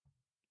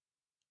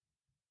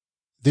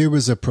there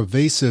is a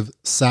pervasive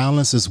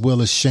silence as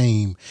well as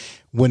shame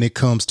when it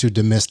comes to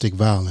domestic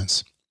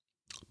violence.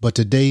 But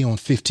today on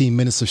 15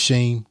 Minutes of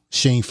Shame,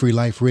 Shame-Free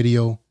Life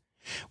Radio,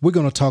 we're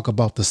going to talk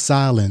about the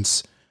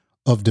silence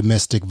of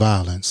domestic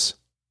violence.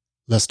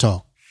 Let's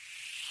talk.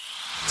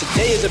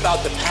 Today is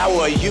about the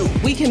power of you.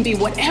 We can be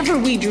whatever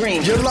we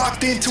dream. You're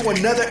locked into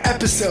another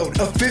episode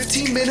of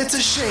 15 Minutes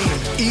of Shame.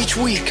 Each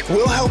week,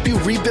 we'll help you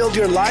rebuild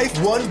your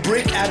life one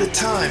brick at a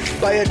time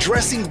by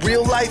addressing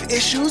real-life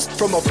issues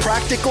from a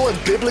practical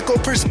and biblical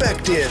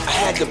perspective. I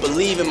had to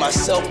believe in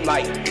myself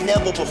like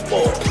never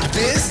before.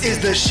 This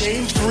is the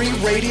Shame-Free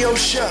Radio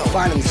Show.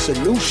 Finding a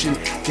solution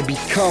to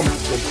become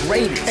the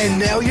greatest. And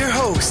now your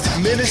host,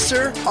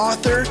 minister,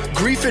 author,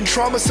 grief and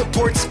trauma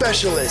support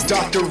specialist,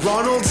 Dr.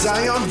 Ronald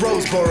Zion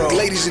Roseborough.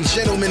 Ladies and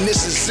gentlemen,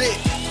 this is it.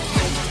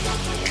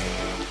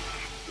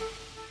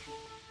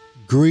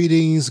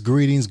 Greetings,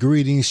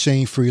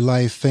 Shame-Free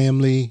Life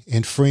family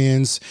and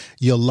friends.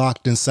 You're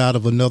locked inside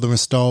of another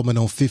installment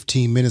on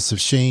 15 Minutes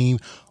of Shame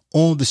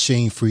on the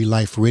Shame-Free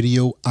Life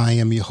Radio. I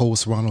am your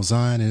host, Ronald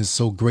Zion, and it's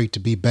so great to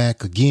be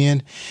back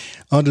again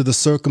under the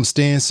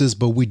circumstances,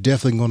 but we're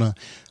definitely going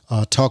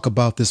to talk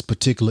about this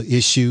particular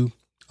issue,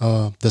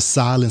 the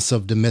silence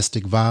of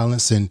domestic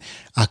violence, and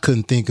I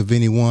couldn't think of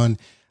anyone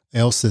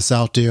else that's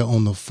out there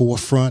on the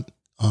forefront,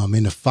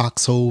 in the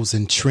foxholes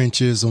and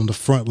trenches on the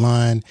front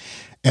line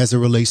as it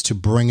relates to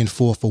bringing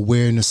forth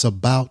awareness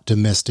about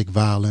domestic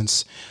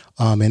violence,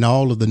 and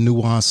all of the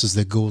nuances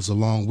that goes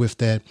along with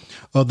that,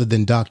 other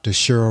than Dr.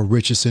 Cheryl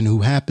Richardson,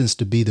 who happens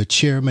to be the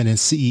chairman and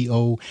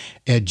CEO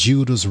at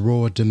Judah's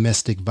Roar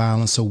Domestic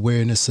Violence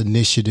Awareness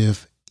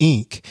Initiative,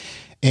 Inc.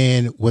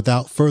 And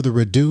without further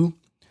ado,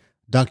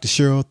 Dr.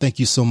 Cheryl, thank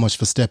you so much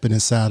for stepping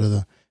inside of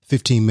the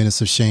 15 Minutes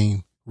of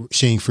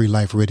Shame-Free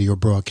Life Radio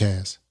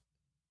broadcast.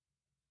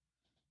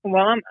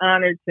 Well, I'm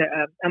honored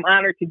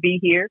to be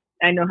here.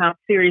 I know how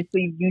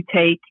seriously you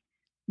take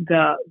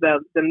the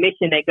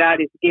mission that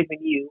God has given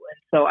you,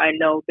 and so I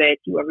know that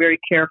you are very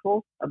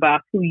careful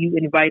about who you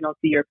invite onto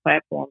your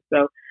platform.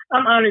 So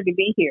I'm honored to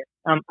be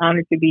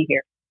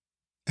here.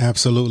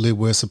 Absolutely.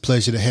 Well, it's a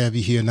pleasure to have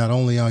you here. Not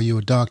only are you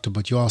a doctor,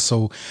 but you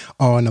also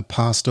are an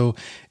apostle.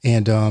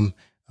 And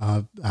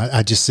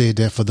I just said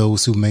that for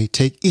those who may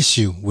take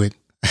issue with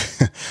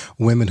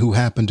women who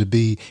happen to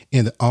be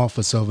in the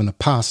office of an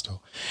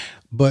apostle.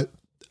 But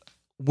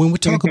when we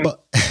talk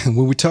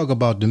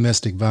about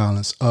domestic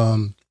violence,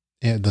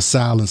 and the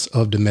silence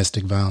of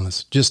domestic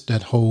violence, just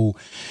that whole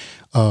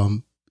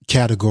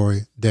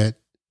category, that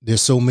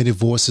there's so many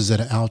voices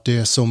that are out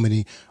there, so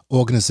many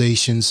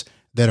organizations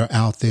that are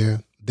out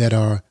there that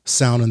are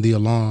sounding the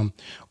alarm.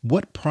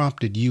 What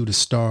prompted you to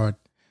start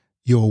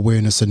your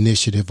awareness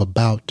initiative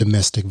about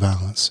domestic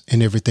violence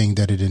and everything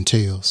that it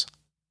entails?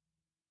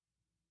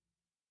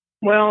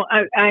 Well,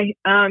 I'm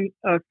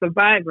a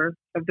survivor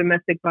of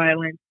domestic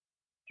violence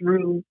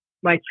through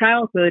my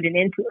childhood and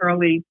into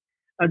early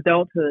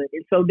adulthood.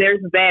 And so there's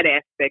that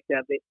aspect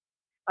of it.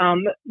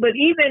 But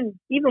even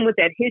with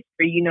that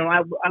history, you know,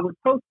 I would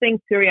post things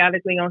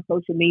periodically on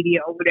social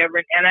media or whatever,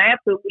 and I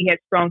absolutely had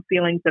strong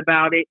feelings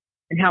about it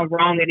and how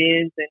wrong it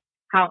is and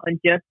how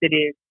unjust it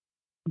is.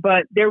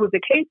 But there was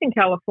a case in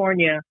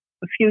California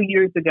a few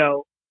years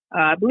ago,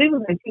 I believe it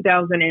was in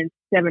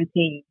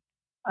 2017,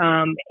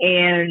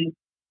 and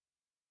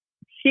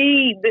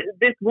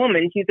this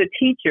woman, she's a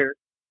teacher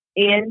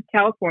in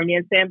California,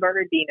 in San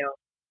Bernardino,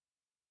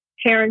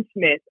 Karen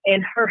Smith,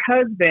 and her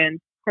husband,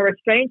 her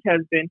estranged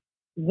husband,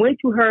 went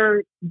to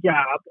her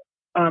job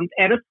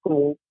at a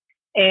school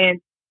and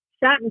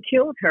shot and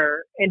killed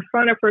her in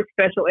front of her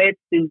special ed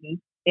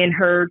students and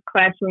her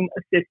classroom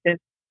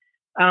assistants.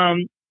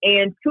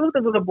 And two of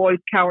the little boys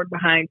cowered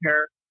behind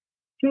her,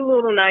 two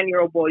little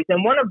 9-year-old boys,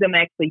 and one of them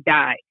actually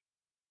died.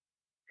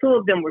 Two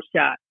of them were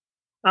shot.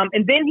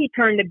 And then he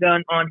turned the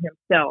gun on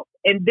himself.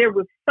 And there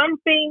was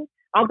something,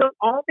 although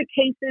all the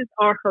cases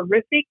are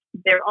horrific,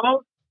 they're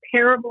all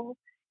terrible,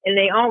 and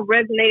they all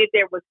resonated,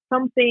 there was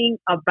something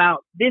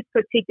about this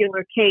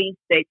particular case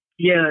that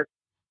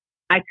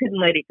I couldn't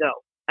let it go.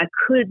 I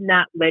could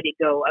not let it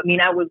go. I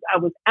mean, I was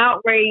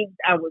outraged.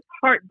 I was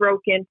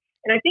heartbroken.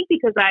 And I think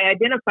because I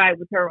identified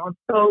with her on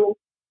so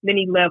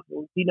many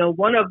levels. You know,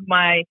 one of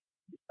my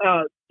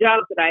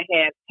jobs that I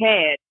have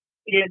had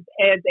is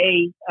as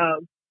a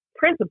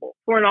principal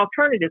for an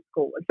alternative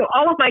school. And so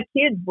all of my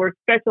kids were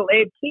special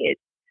ed kids.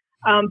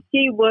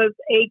 She was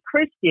a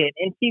Christian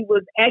and she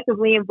was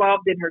actively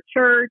involved in her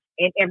church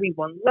and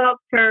everyone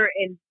loved her.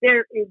 And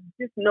there is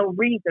just no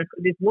reason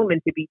for this woman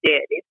to be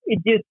dead. It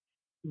just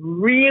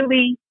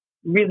really,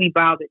 really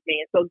bothered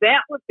me. And so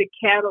that was the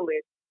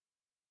catalyst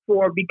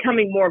for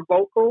becoming more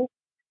vocal.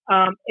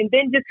 And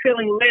then just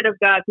feeling led of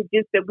God to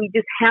just that we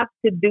just have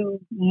to do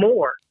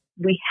more.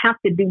 We have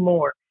to do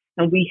more.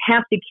 And we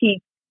have to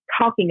keep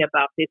talking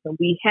about this. And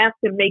we have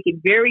to make it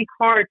very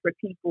hard for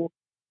people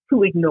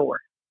to ignore.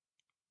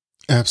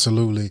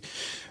 Absolutely.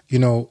 You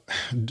know,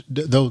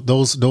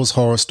 those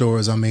horror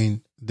stories, I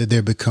mean, that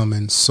they're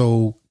becoming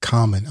so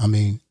common. I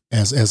mean,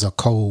 as a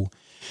whole,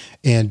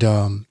 And,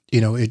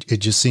 it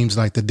just seems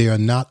like that there are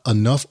not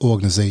enough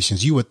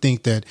organizations. You would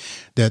think that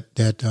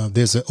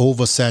there's an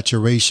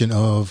oversaturation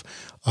of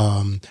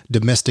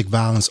domestic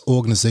violence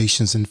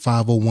organizations and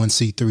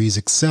 501c3s,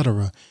 et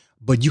cetera,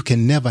 but you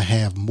can never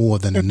have more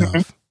than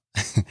enough.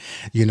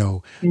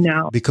 No.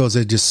 Because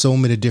there's just so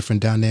many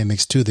different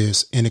dynamics to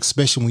this. And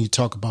especially when you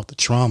talk about the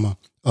trauma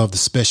of the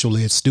special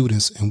ed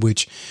students, in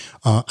which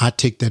I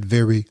take that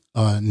very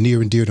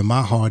near and dear to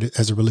my heart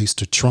as it relates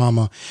to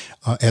trauma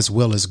as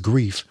well as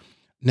grief.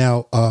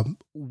 Now,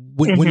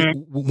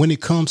 when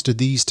it comes to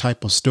these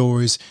type of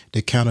stories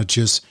that kind of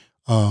just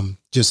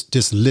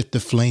lit the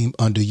flame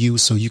under you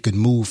so you can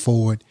move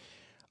forward,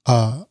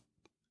 do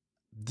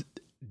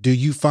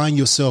you find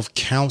yourself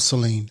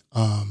counseling,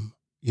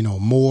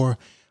 more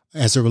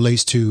as it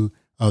relates to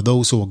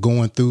those who are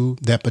going through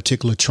that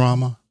particular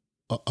trauma,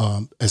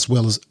 as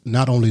well as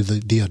not only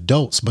the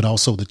adults, but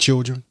also the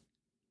children?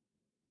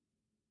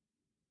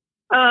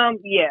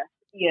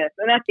 Yes.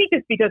 And I think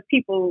it's because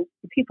people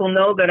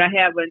know that I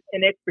have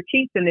an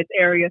expertise in this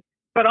area,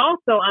 but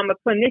also I'm a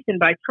clinician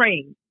by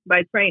training.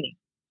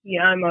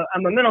 Yeah, I'm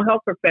a mental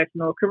health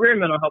professional, a career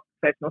mental health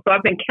professional. So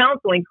I've been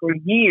counseling for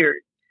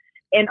years.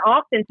 And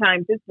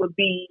oftentimes this would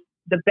be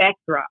the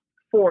backdrop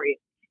for it.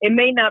 It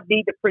may not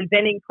be the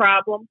presenting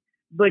problem,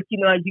 but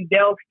as you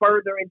delve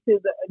further into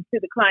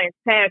the client's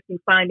past, you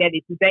find that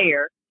it's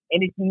there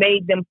and it's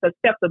made them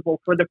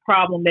susceptible for the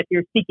problem that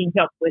they're seeking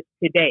help with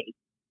today.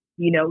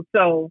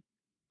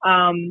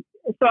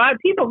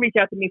 People reach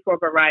out to me for a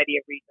variety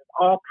of reasons,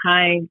 all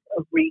kinds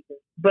of reasons,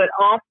 but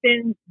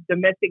often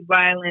domestic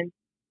violence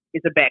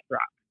is a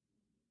backdrop.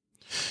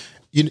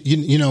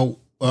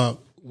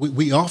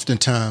 We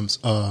oftentimes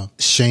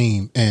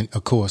shame, and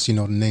of course, the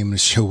name of the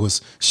show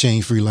was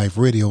Shame Free Life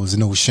Radio. There's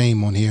no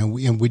shame on here,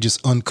 and we're just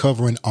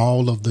uncovering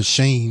all of the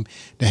shame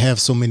that have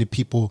so many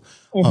people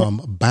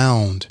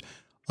bound.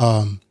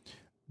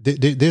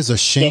 There's a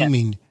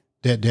shaming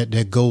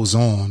that goes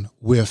on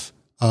with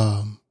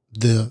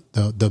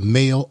the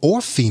male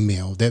or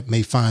female that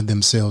may find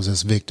themselves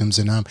as victims,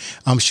 and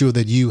I'm sure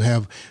that you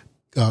have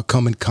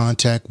come in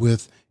contact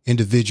with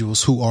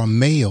individuals who are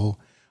male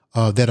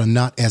that are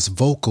not as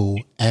vocal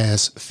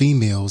as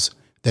females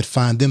that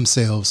find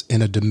themselves in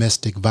a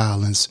domestic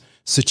violence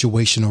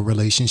situation or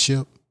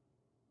relationship.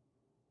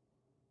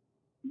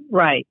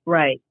 Right.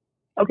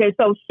 Okay,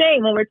 so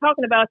shame, when we're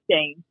talking about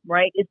shame,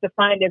 right, it's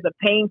defined as a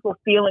painful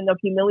feeling of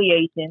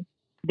humiliation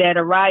that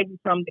arises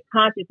from the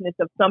consciousness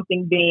of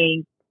something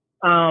being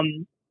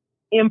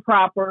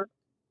improper,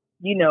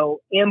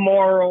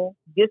 immoral,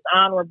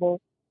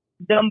 dishonorable,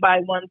 done by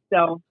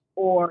oneself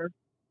or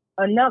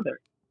another.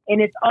 And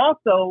it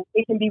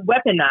can be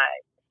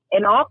weaponized.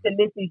 And often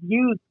this is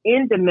used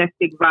in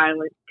domestic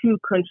violence to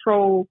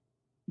control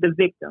the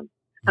victim.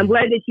 I'm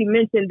glad that you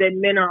mentioned that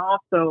men are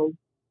also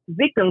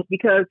victims,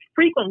 because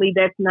frequently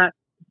that's not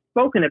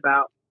spoken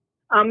about.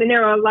 And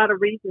there are a lot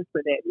of reasons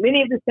for that.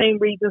 Many of the same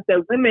reasons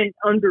that women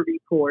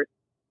underreport.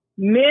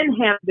 Men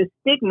have the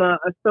stigma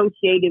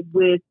associated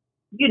with,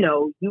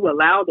 you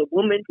allow the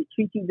woman to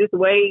treat you this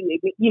way.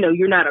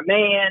 You're not a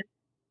man.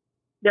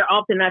 They're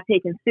often not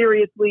taken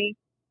seriously.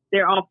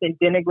 They're often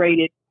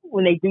denigrated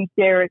when they do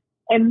share it.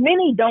 And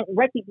many don't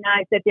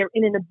recognize that they're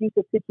in an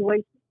abusive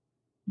situation.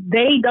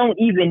 They don't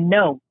even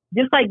know.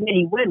 Just like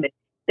many women,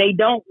 they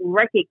don't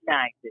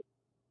recognize it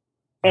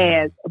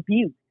as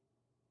abuse.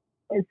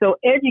 And so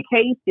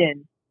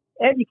education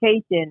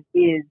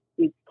is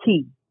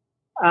key.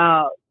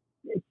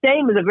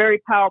 Shame is a very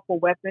powerful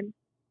weapon.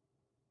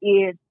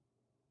 It's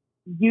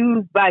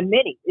used by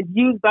many. It's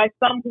used by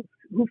some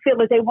who feel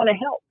that they want to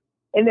help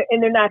and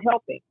they're not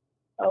helping.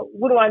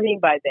 What do I mean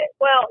by that?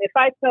 Well, if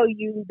I tell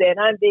you that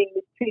I'm being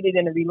mistreated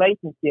in a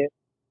relationship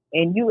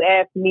and you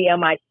ask me,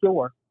 am I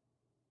sure?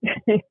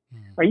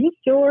 Are you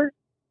sure?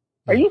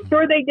 Are you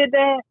sure they did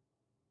that?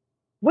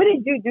 What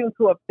did you do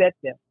to upset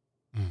them?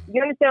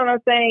 You understand what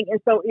I'm saying? And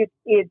so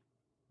it's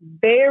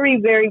very,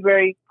 very,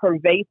 very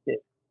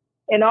pervasive.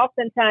 And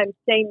oftentimes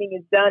shaming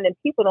is done and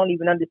people don't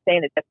even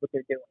understand that that's what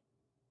they're doing.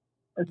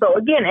 And so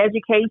again,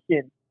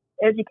 education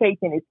is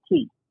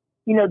key.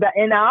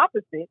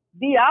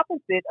 The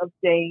opposite of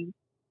shame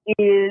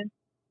is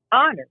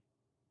honor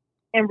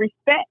and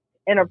respect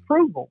and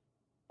approval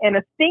and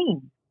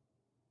esteem.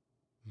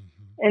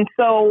 Mm-hmm. And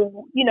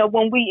so,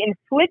 when we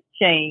inflict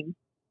shame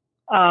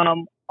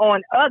on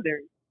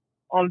others,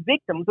 on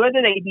victims,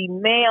 whether they be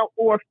male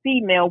or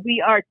female,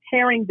 we are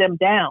tearing them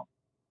down.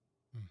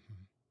 Mm-hmm.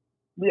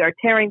 We are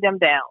tearing them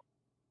down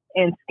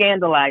and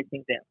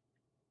scandalizing them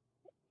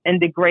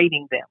and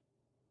degrading them.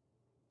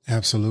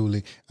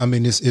 Absolutely. I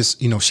mean, it's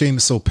shame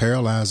is so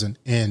paralyzing,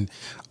 and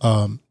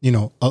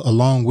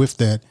along with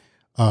that,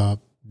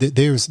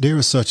 there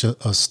is such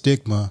a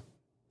stigma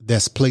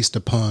that's placed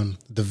upon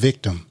the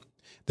victim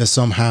that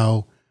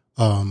somehow,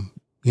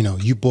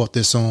 you brought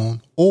this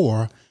on,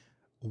 or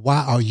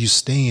why are you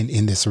staying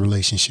in this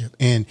relationship?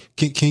 And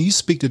can you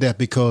speak to that?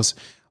 Because,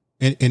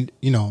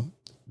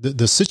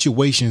 the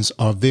situations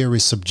are very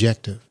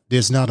subjective.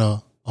 There's not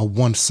a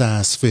one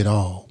size fit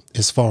all.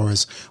 as far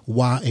as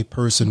why a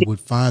person would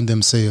find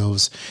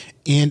themselves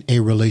in a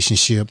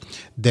relationship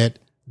that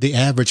the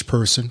average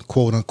person,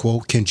 quote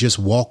unquote, can just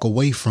walk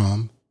away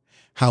from.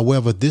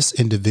 However, this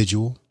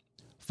individual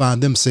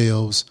find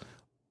themselves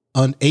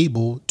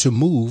unable to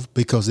move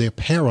because they're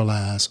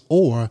paralyzed,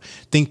 or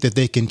think that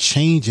they can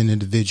change an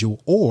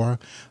individual, or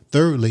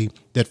thirdly,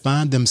 that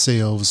find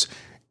themselves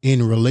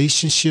in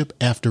relationship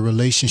after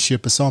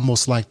relationship. It's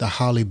almost like the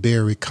Halle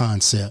Berry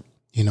concept,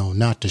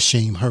 not to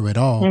shame her at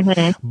all,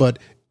 but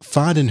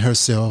finding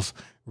herself,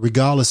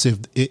 regardless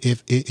if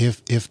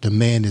the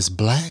man is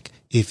black,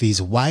 if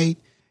he's white,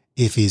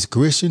 if he's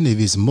Christian, if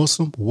he's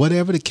Muslim,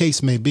 whatever the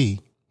case may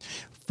be,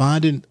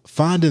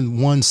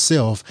 finding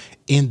oneself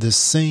in the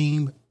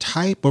same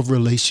type of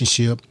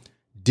relationship,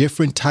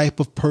 different type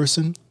of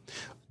person,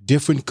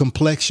 different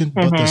complexion,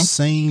 but the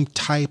same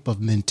type of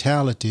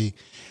mentality.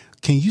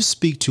 Can you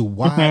speak to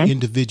why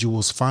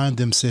individuals find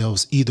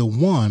themselves either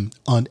one,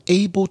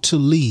 unable to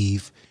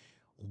leave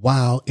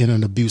while in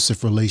an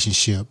abusive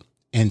relationship?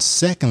 And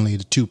secondly,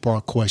 the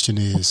two-part question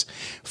is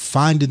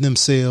finding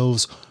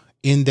themselves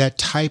in that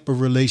type of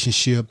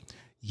relationship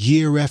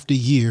year after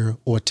year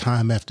or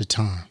time after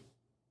time?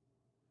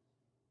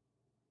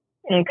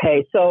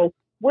 Okay, so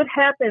what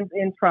happens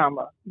in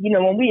trauma?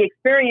 When we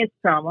experience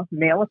trauma,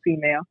 male or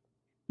female,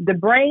 the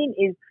brain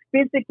is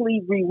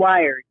physically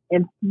rewired.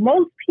 And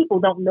most people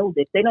don't know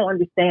this. They don't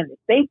understand this.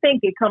 They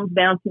think it comes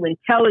down to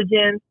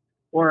intelligence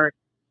or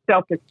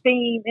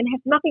self-esteem, and it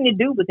has nothing to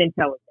do with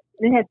intelligence.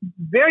 It has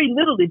very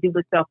little to do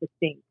with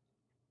self-esteem.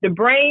 The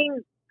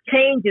brain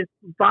changes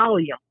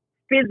volume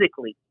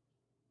physically.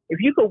 If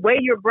you could weigh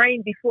your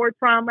brain before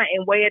trauma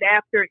and weigh it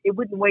after, it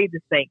wouldn't weigh the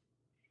same.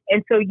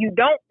 And so you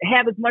don't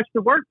have as much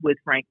to work with,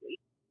 frankly.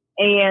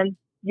 And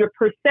your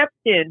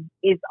perception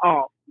is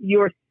off.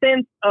 Your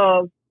sense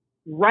of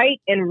right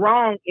and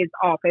wrong is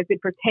off as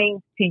it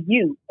pertains to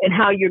you and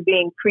how you're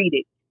being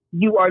treated.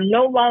 You are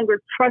no longer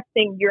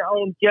trusting your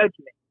own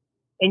judgment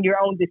and your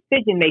own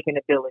decision-making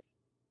ability.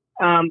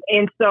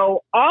 And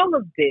so all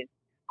of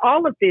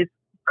this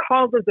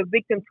causes a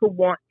victim to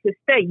want to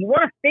stay. You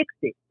want to fix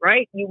it,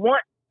 right? You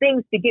want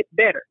things to get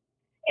better.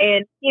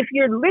 And if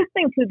you're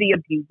listening to the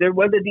abuser,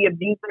 whether the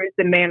abuser is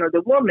the man or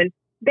the woman,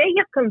 they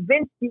have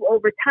convinced you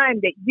over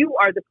time that you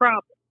are the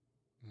problem.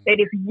 That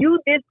if you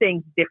did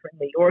things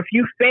differently, or if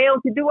you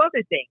failed to do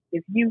other things,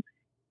 if you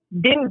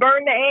didn't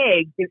burn the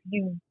eggs, if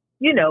you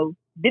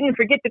didn't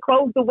forget to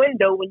close the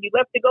window when you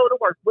left to go to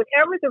work,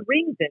 whatever the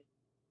reason,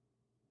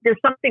 there's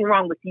something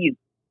wrong with you.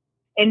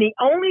 And the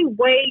only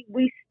way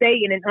we stay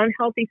in an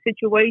unhealthy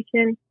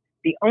situation,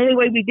 the only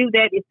way we do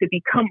that is to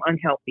become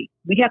unhealthy.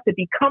 We have to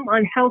become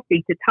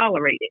unhealthy to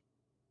tolerate it.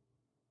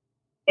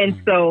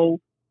 And so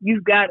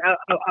you've got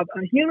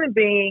a human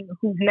being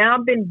who's now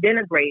been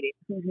denigrated,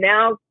 who's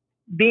now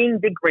being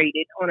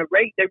degraded on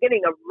they're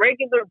getting a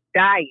regular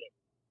diet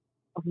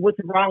of what's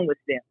wrong with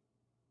them.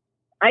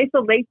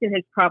 Isolation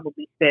has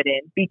probably set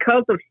in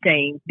because of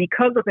shame,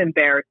 because of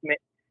embarrassment,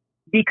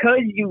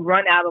 because you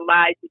run out of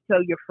lies to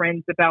tell your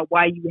friends about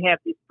why you have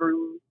this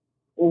bruise,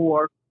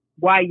 or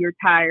why you're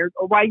tired,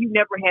 or why you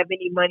never have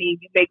any money and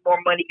you make more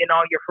money than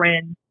all your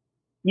friends.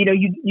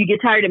 You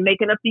get tired of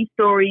making up these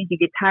stories. You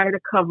get tired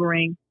of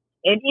covering.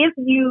 And if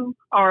you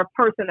are a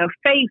person of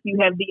faith, you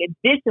have the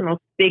additional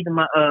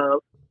stigma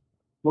of,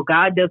 well,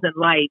 God doesn't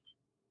like,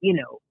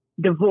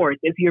 divorce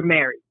if you're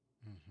married.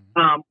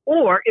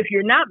 Or if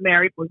you're not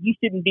married, well, you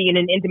shouldn't be in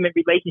an intimate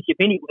relationship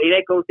anyway.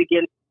 That goes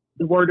against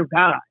the word of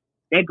God.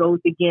 That goes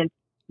against,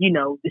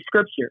 the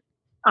scripture.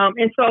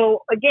 And so,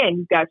 again,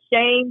 you've got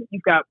shame,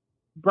 you've got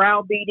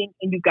browbeating,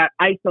 and you've got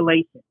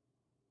isolation.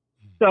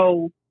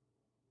 So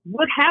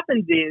what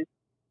happens is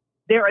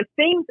there are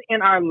things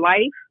in our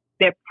life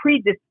that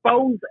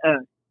predispose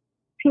us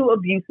to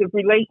abusive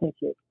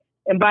relationships.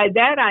 And by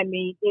that, I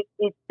mean,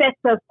 it sets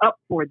us up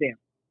for them.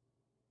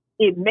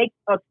 It makes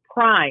us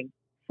prime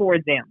for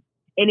them.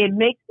 And it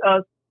makes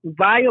us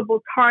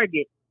viable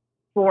targets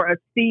for a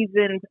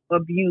seasoned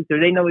abuser.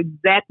 They know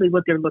exactly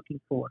what they're looking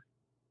for.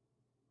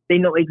 They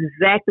know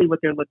exactly what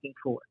they're looking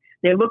for.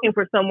 They're looking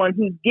for someone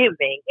who's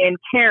giving and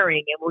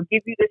caring and will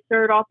give you the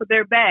shirt off of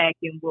their back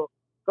and will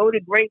go to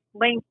great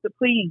lengths to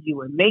please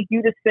you and make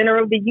you the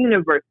center of the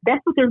universe.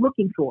 That's what they're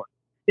looking for.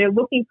 They're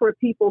looking for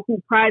people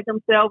who pride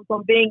themselves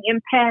on being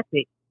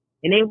empathic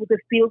and able to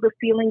feel the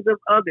feelings of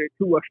others,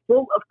 who are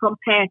full of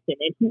compassion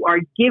and who are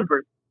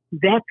givers.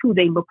 That's who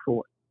they look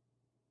for.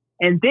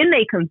 And then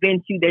they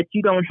convince you that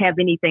you don't have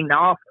anything to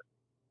offer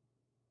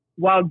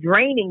while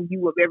draining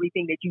you of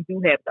everything that you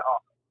do have to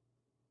offer.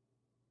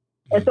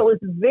 And so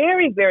it's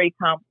very, very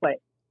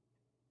complex.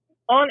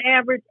 On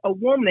average, a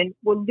woman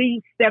will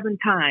leave 7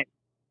 times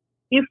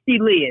if she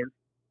lives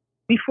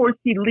before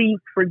she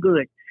leaves for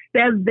good.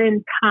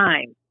 7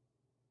 times.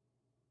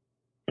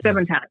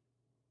 7 times.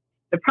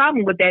 The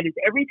problem with that is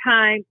every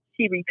time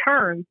she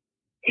returns,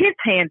 his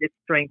hand is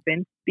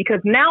strengthened because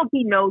now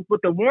he knows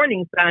what the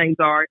warning signs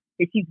are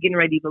that she's getting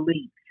ready to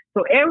leave.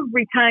 So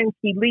every time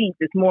she leaves,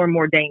 it's more and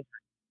more dangerous.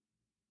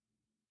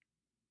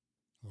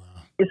 Wow.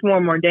 It's more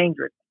and more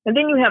dangerous. And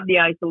then you have the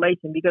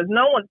isolation because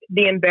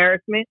the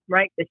embarrassment,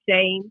 right? The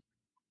shame,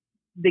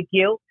 the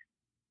guilt.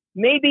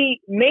 Maybe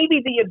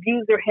the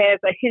abuser has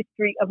a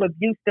history of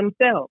abuse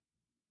themselves.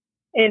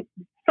 And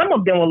some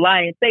of them will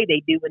lie and say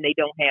they do when they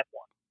don't have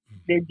one.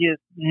 They're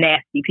just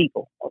nasty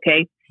people,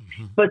 okay?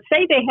 Mm-hmm. But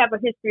say they have a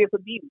history of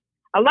abuse.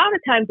 A lot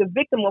of times the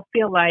victim will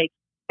feel like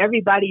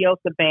everybody else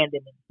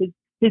abandoned him.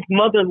 His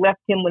mother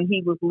left him when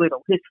he was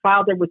little. His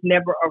father was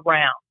never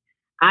around.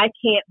 I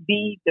can't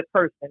be the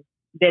person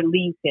that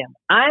leaves him.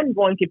 I'm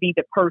going to be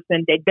the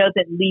person that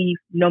doesn't leave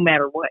no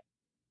matter what.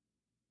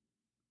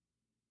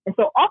 And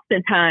so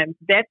oftentimes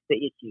that's the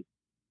issue,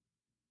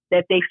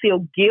 that they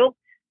feel guilt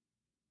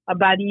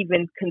about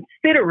even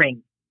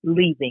considering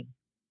leaving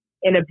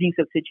an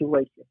abusive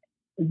situation.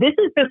 This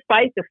is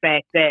despite the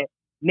fact that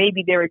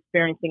maybe they're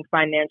experiencing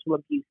financial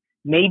abuse.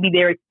 Maybe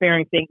they're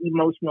experiencing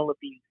emotional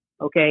abuse.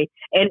 Okay.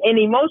 And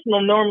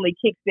emotional normally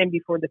kicks in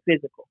before the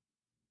physical.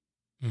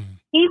 Mm.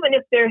 Even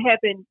if they're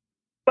having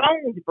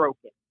bones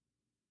broken,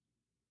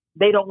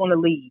 they don't want to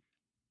leave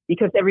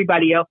because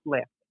everybody else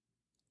left.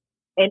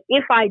 And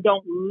if I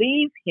don't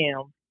leave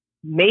him,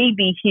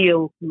 maybe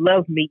he'll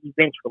love me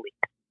eventually.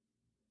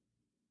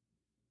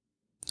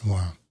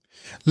 Wow.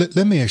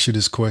 Let me ask you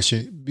this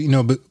question,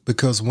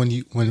 because when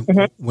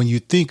you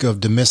think of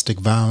domestic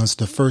violence,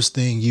 the first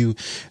thing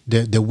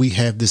that we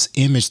have this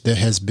image that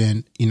has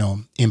been,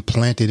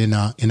 implanted in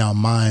our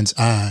mind's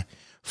eye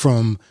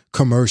from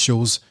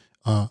commercials,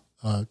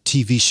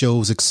 TV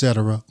shows,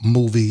 etc.,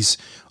 movies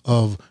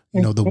of,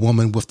 the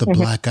woman with the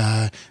black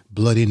eye,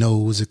 bloody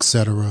nose,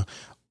 etc.,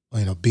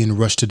 being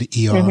rushed to the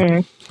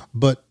ER.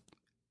 But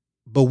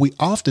we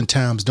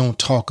oftentimes don't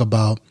talk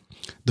about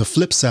the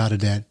flip side of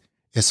that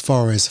as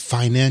far as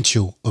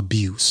financial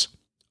abuse,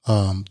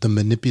 the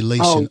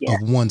manipulation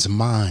of one's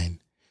mind,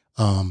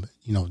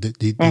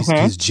 these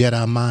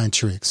Jedi mind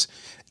tricks,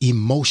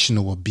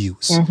 emotional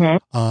abuse,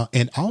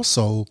 and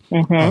also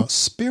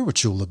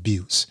spiritual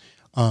abuse.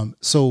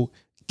 So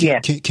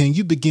can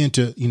you begin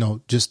to,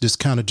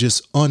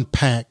 just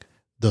unpack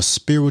the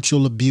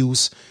spiritual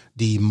abuse,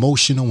 the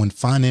emotional and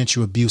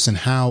financial abuse, and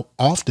how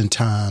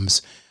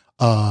oftentimes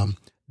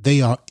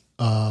they are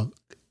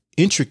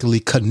intricately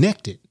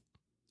connected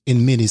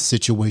in many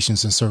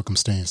situations and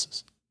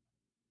circumstances?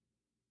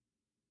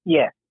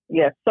 Yes.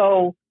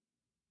 So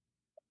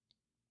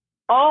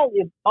all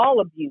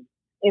abuse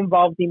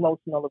involves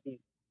emotional abuse.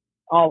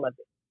 All of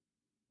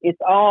it. It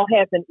all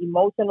has an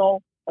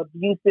emotional,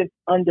 abusive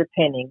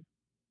underpinning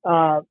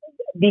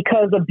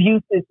because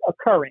abuse is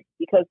occurring,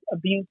 because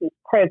abuse is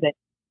present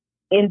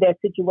in that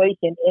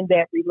situation, in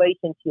that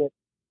relationship.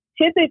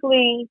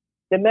 Typically,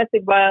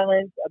 domestic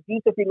violence,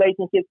 abusive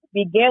relationships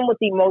begin with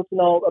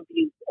emotional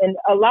abuse. And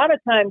a lot of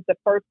times the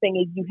first thing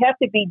is you have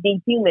to be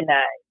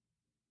dehumanized.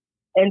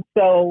 And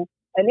so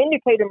an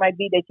indicator might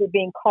be that you're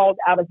being called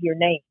out of your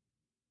name.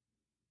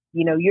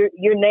 Your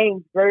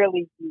name's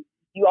rarely,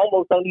 you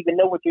almost don't even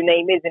know what your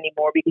name is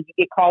anymore because you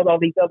get called all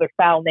these other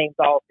foul names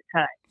all the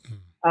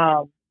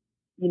time.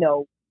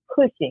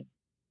 Pushing,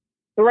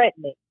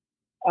 threatening,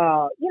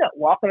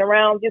 walking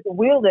around just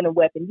wielding a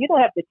weapon. You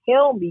don't have to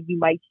tell me you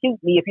might shoot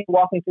me if you're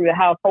walking through the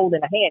house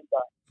holding a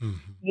handgun.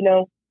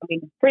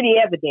 It's pretty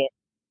evident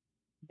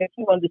that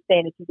you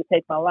understand that you could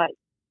take my life.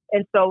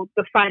 And so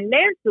the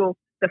financial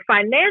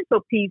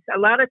piece, a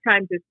lot of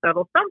times is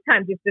subtle.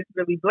 Sometimes it's just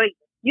really blatant.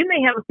 You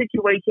may have a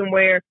situation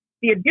where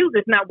the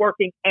abuser's not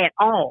working at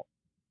all,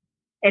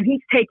 and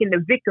he's taking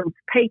the victim's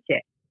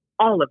paycheck,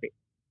 all of it,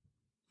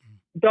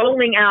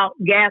 doling out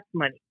gas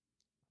money,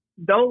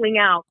 doling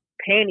out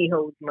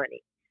pantyhose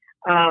money,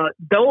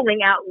 doling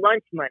out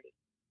lunch money.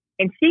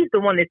 And she's the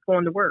one that's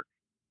going to work.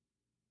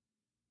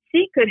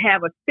 She could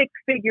have a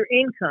 6-figure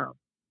income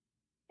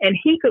and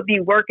he could be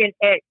working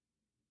at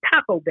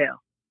Taco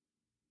Bell.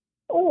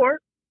 Or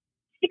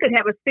she could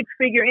have a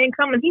 6-figure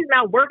income and he's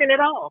not working at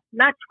all,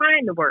 not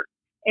trying to work,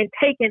 and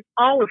taking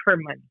all of her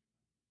money,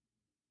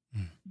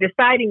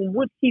 deciding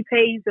what she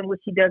pays and what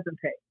she doesn't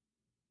pay.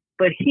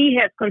 But he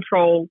has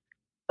control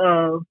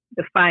of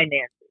the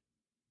finances.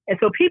 And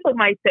so people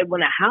might say, well,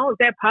 now, how is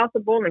that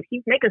possible? And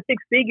she's making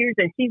 6 figures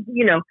and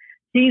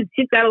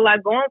she's got a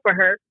lot going for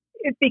her.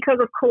 It's because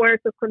of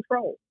coercive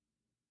control.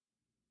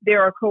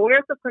 There are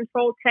coercive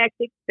control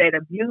tactics that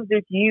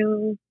abusers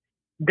use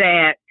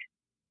that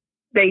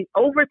they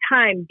over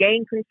time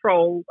gain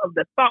control of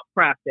the thought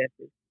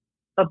processes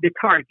of the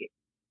target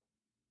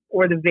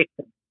or the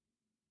victim.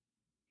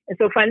 And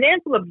so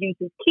financial abuse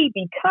is key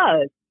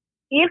because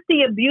if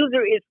the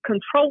abuser is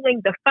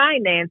controlling the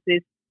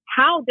finances,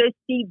 how does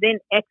she then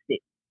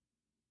exit?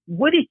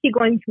 What is she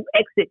going to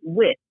exit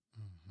with?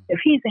 If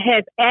he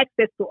has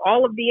access to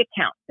all of the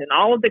accounts and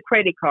all of the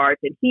credit cards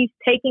and he's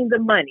taking the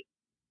money,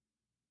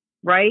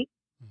 right?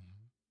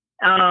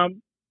 How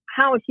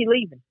is she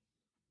leaving?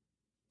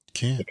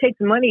 It takes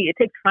money. It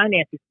takes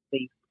finances to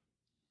leave.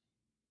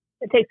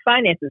 It takes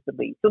finances to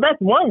leave. So that's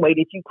one way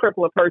that you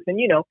cripple a person,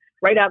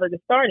 right out of the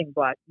starting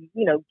block.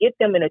 Get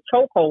them in a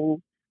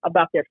chokehold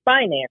about their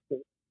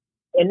finances.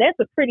 And that's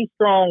a pretty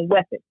strong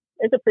weapon.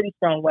 It's a pretty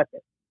strong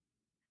weapon.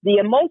 The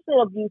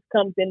emotional abuse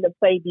comes into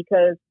play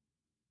because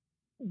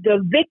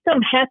the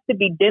victim has to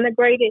be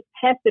denigrated,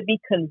 has to be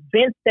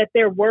convinced that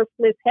they're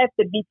worthless, has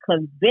to be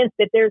convinced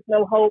that there's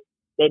no hope,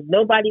 that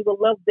nobody will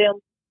love them,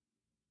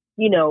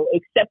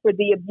 except for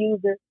the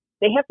abuser.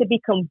 They have to be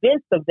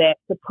convinced of that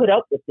to put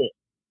up with it.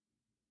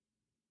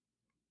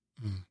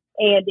 Mm.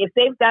 And if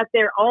they've got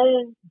their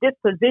own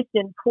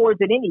disposition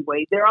towards it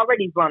anyway, they're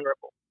already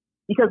vulnerable.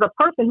 Because a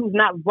person who's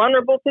not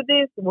vulnerable to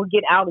this will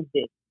get out of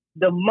this.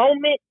 The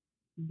moment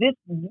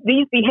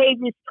these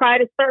behaviors try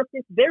to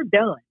surface, they're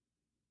done.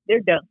 They're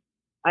done.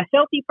 A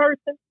healthy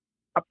person,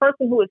 a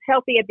person who is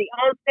healthy at the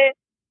onset,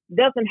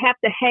 doesn't have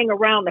to hang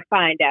around to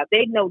find out.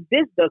 They know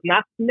this does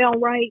not smell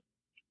right.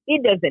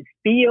 It doesn't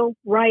feel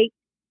right.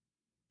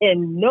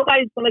 And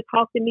nobody's going to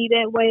talk to me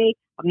that way.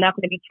 I'm not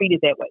going to be treated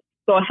that way.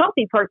 So a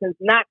healthy person is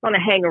not going to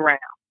hang around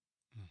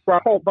for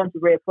a whole bunch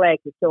of red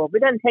flags to show up.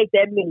 It doesn't take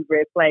that many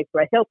red flags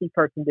for a healthy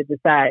person to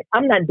decide,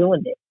 I'm not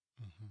doing this.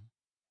 Mm-hmm.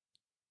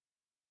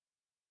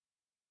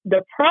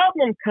 The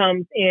problem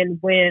comes in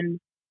when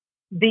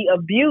the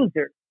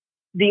abuser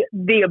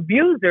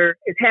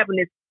is having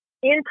this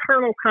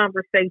internal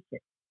conversation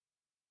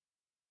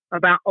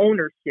about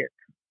ownership,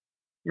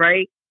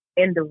 right?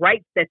 And the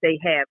rights that they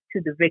have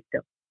to the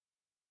victim.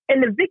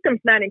 And the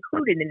victim's not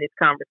included in this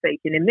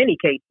conversation in many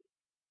cases.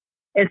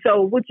 And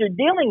so what you're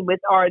dealing with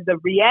are the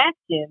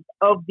reactions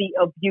of the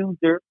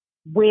abuser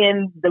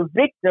when the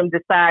victim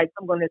decides,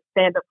 I'm going to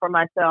stand up for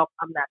myself,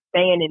 I'm not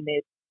staying in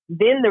this.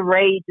 Then the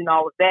rage and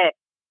all of that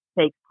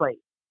takes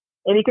place.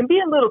 And it can be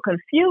a little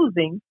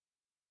confusing,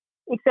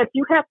 except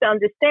you have to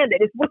understand that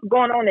it's what's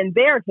going on in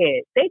their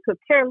head. They could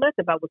care less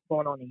about what's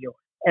going on in yours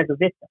as a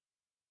victim.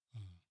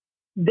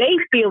 They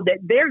feel that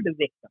they're the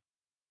victim.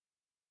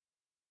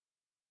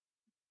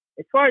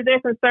 As far as they're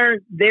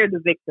concerned, they're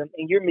the victim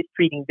and you're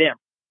mistreating them.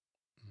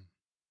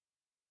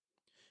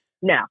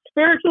 Now,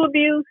 spiritual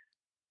abuse,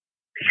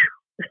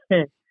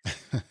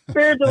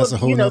 that's a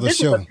whole nother this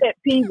show. is a pet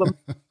peeve of,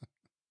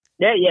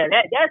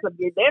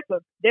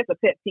 that's a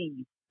pet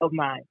peeve of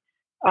mine.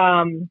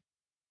 And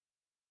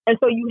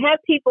so you have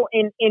people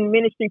in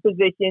ministry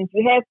positions,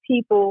 you have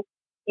people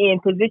in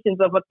positions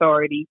of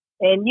authority,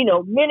 and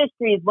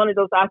ministry is one of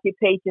those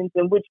occupations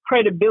in which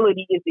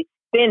credibility is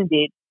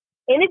extended,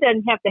 and it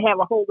doesn't have to have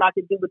a whole lot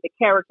to do with the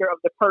character of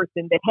the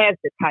person that has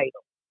the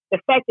title. The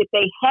fact that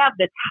they have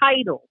the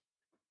title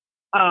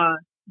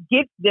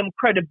gives them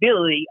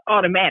credibility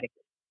automatically.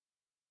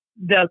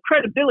 The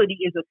credibility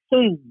is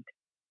assumed,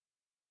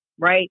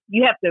 right?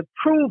 You have to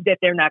prove that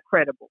they're not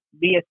credible.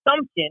 The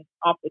assumption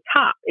off the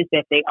top is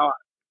that they are.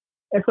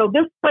 And so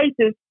this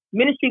places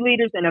ministry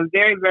leaders in a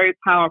very, very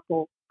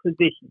powerful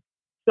position.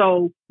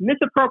 So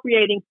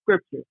misappropriating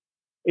scripture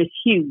is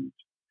huge.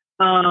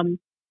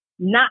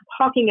 Not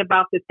talking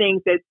about the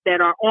things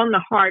that are on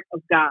the heart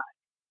of God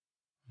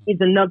is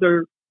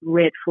another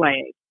red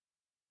flag.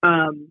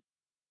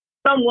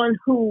 Someone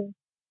who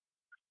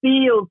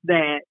feels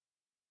that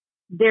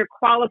they're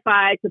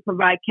qualified to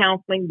provide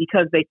counseling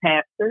because they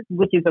pastor,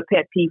 which is a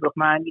pet peeve of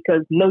mine,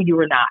 because no, you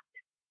are not.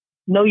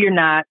 No, you're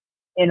not.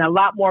 And a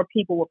lot more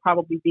people will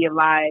probably be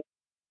alive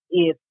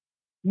if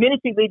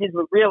ministry leaders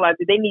would realize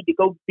that they need to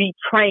go be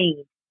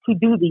trained to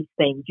do these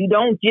things. You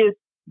don't just,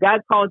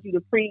 God calls you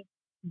to preach,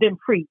 then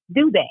preach.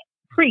 Do that.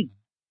 Preach.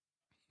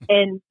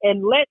 And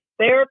let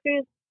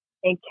therapists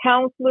and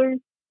counselors,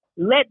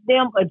 let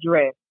them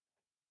address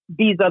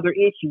these other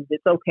issues.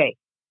 It's okay.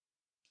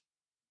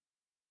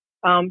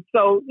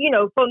 So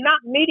not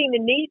meeting the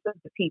needs of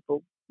the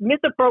people,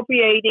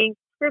 misappropriating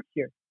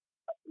scripture,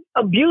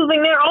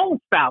 abusing their own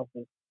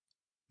spouses,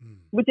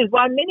 which is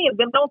why many of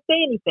them don't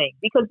say anything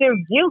because they're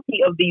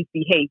guilty of these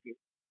behaviors.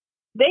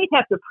 They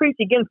have to preach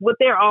against what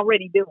they're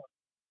already doing.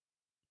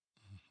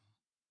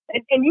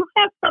 And you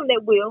have some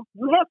that will.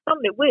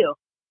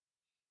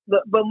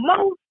 But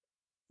most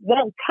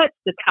won't touch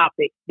the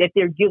topic that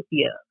they're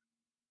guilty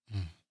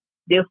of.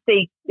 They'll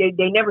say,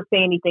 they never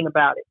say anything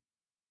about it.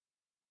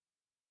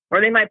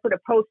 Or they might put a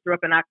poster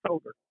up in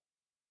October.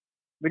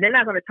 But they're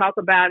not going to talk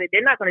about it.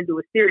 They're not going to do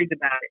a series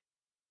about it.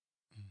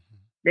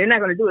 They're not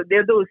going to do it.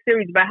 They'll do a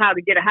series about how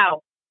to get a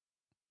house.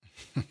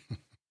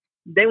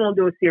 They won't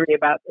do a series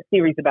about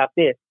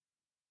this.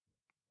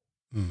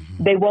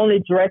 Mm-hmm. They won't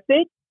address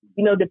it.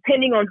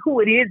 Depending on who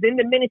it is in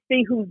the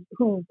ministry who's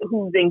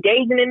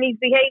engaging in these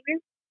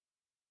behaviors,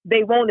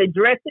 they won't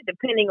address it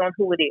depending on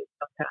who it is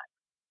sometimes.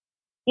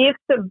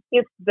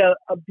 If the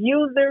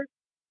abuser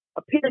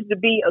appears to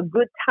be a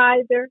good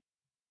tither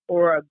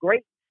or a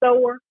great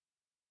sower,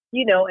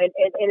 and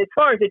as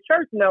far as the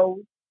church knows,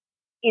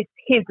 it's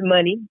his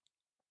money.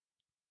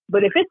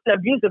 But if it's an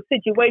abusive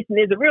situation,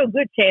 there's a real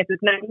good chance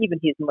it's not even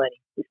his money.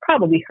 It's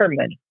probably her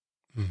money.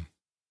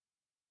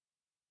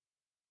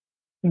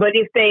 But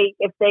if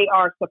they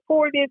are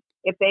supportive,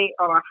 if they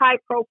are high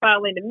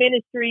profile in the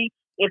ministry,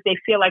 if they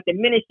feel like the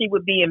ministry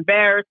would be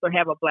embarrassed or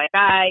have a black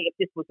eye if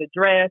this was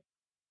addressed,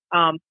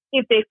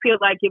 if they feel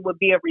like it would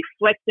be a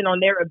reflection on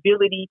their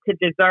ability to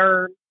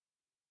discern,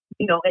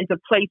 and to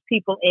place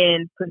people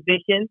in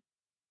positions.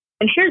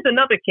 And here's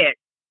another catch.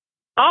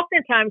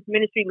 Oftentimes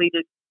ministry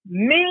leaders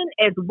men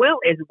as well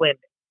as women,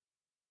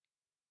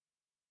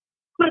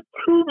 put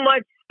too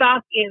much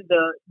stock in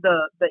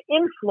the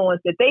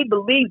influence that they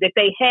believe that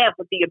they have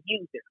with the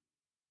abuser.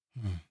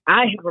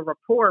 I have a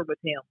rapport with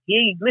him.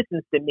 He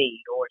listens to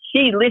me, or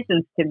she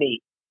listens to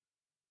me.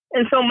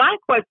 And so my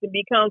question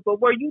becomes, well,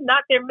 were you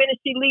not their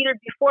ministry leader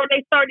before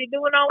they started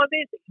doing all of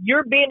this?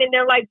 Your being in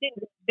their life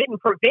didn't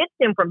prevent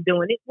them from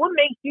doing it. What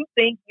makes you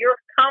think your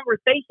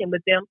conversation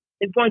with them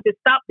is going to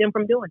stop them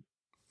from doing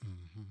it?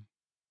 Mm-hmm.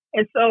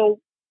 And so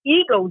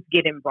egos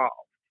get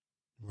involved.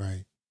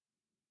 Right.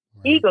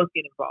 Egos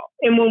get involved.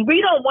 And when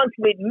we don't want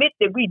to admit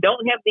that we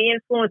don't have the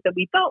influence that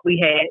we thought we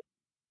had,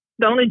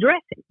 don't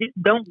address it.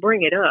 Just don't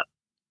bring it up.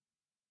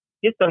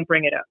 Just don't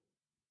bring it up.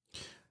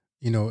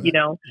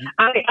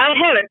 I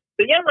had a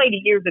young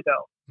lady years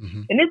ago,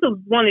 mm-hmm. and this was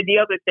one of the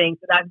other things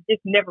that I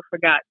just never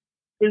forgot.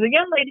 There's a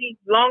young lady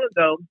long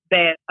ago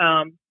that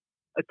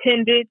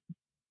attended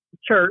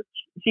church.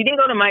 She didn't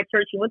go to my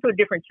church. She went to a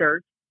different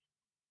church.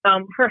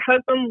 Her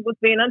husband was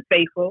being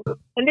unfaithful,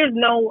 and there's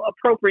no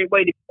appropriate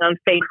way to be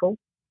unfaithful.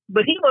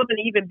 But he wasn't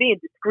even being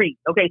discreet.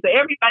 Okay, so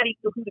everybody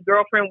knew who the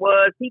girlfriend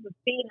was. He was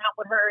seen out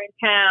with her in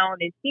town,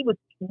 and she was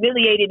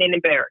humiliated and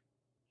embarrassed.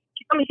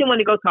 She told me she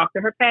wanted to go talk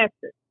to her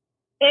pastor.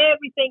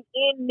 Everything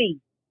in me,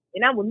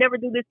 and I will never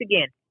do this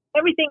again,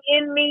 everything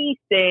in me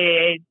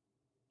said,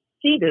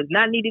 she does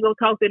not need to go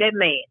talk to that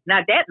man.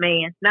 Not that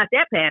man, not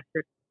that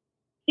pastor.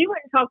 She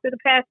went and talked to the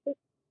pastor.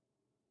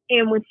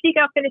 And when she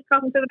got finished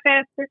talking to the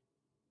pastor,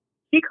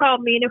 she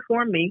called me and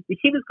informed me that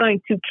she was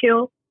going to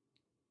kill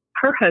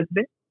her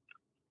husband.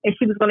 And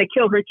she was going to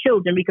kill her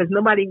children because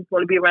nobody was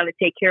going to be around to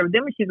take care of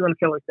them, and she was going to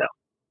kill herself.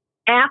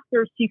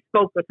 After she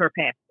spoke with her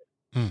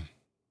pastor,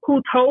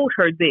 who told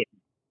her this,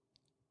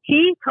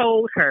 he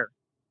told her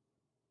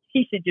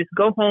she should just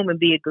go home and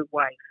be a good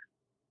wife.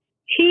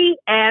 He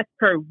asked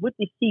her, what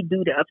did she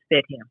do to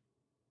upset him?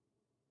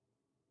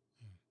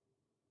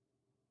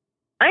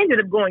 I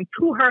ended up going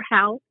to her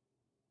house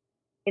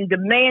and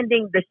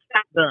demanding the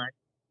shotgun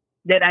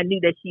that I knew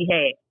that she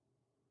had.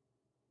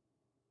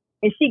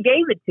 And she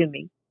gave it to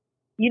me.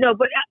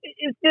 But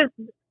it's just,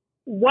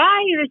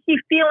 why is she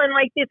feeling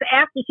like this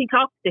after she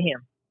talks to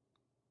him?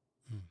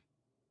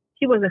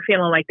 She wasn't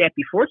feeling like that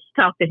before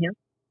she talked to him.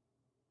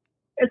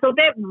 And so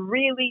that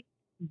really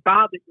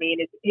bothered me,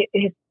 and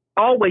it has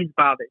always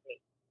bothered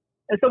me.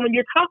 And so when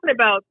you're talking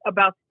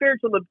about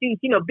spiritual abuse,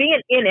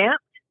 being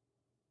inept,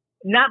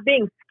 not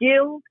being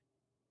skilled,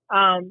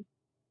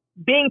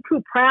 being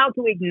too proud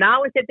to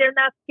acknowledge that they're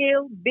not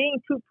skilled, being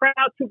too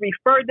proud to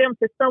refer them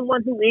to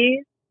someone who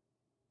is,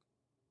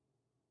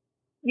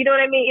 you know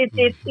what I mean?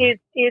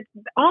 It's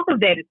all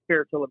of that is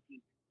spiritual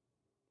abuse.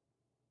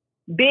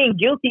 Being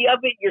guilty of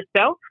it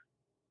yourself,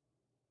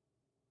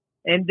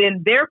 and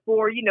then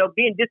therefore,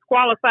 being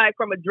disqualified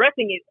from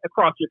addressing it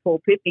across your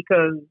pulpit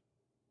because,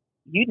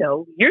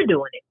 you're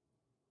doing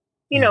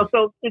it.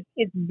 So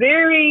it's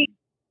very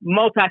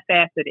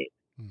multifaceted.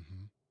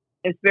 Mm-hmm.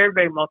 It's very,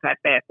 very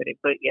multifaceted.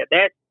 But yeah,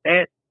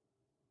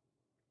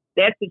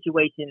 that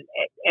situation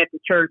at the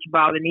church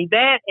bothered me.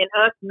 That and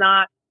us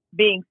not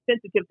being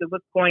sensitive to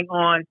what's going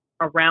on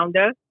around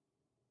us,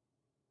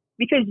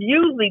 because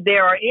usually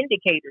there are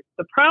indicators.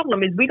 The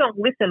problem is we don't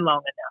listen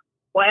long enough.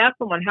 Well, ask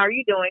someone, how are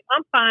you doing?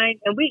 I'm fine.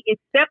 And we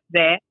accept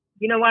that.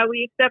 You know why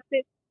we accept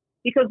it?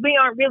 Because we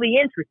aren't really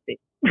interested.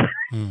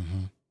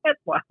 Mm-hmm. That's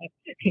why.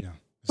 Yeah,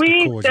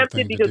 we accept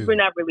it because we're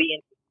not really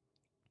interested.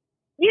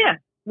 Yeah.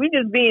 We're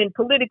just being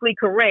politically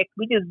correct.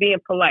 We're just being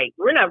polite.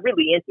 We're not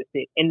really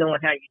interested in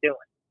knowing how you're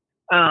doing.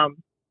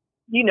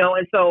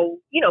 And so,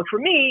 for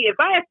me, if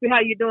I ask you how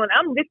you're doing,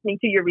 I'm listening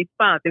to your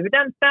response. If it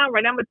doesn't sound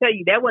right, I'm going to tell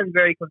you that wasn't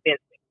very convincing.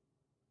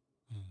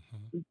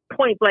 Mm-hmm.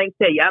 Point blank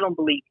tell you, I don't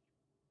believe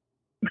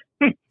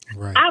you.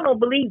 Right. I don't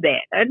believe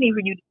that. I didn't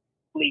even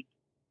believe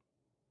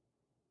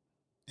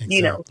you.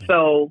 Exactly.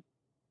 So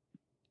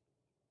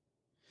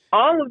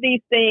all of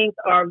these things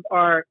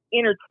are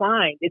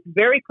intertwined. It's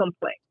very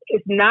complex.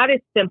 It's not as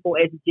simple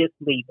as just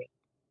leaving.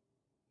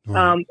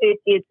 Right.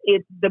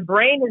 It's the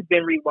brain has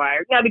been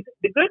rewired. Now,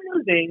 the good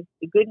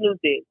news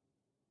is,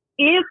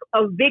 if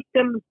a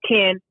victim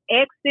can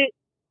exit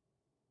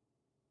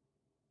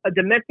a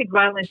domestic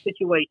violence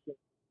situation,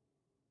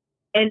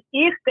 and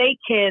if they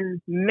can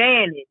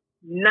manage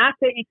not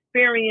to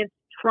experience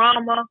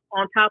trauma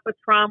on top of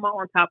trauma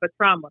on top of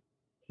trauma,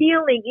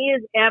 healing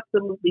is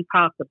absolutely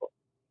possible.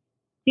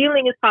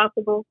 Healing is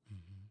possible,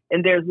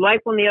 and there's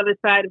life on the other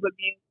side of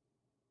abuse.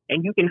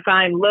 And you can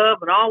find love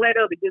and all that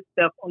other good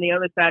stuff on the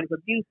other side of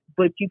abuse,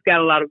 but you've got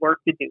a lot of work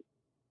to do.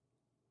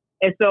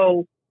 And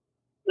so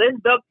let's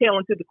dovetail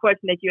into the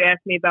question that you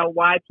asked me about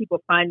why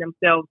people find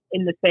themselves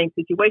in the same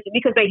situation,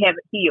 because they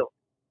haven't healed.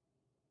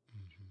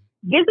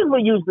 Mm-hmm. This is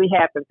what usually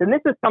happens. And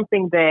this is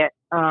something that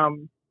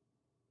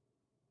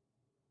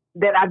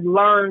that I've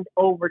learned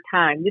over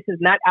time. This is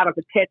not out of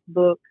a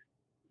textbook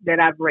that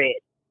I've read,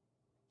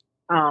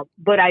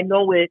 but I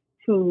know it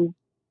to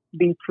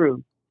be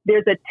true.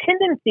 There's a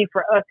tendency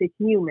for us as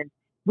humans.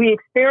 We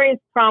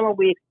experience trauma.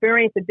 We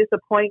experience a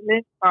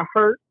disappointment or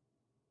hurt.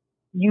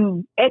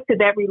 You exit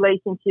that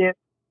relationship.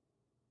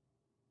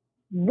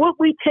 what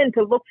we tend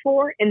to look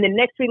for in the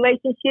next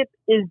relationship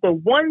is the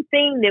one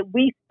thing that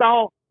we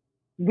thought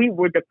we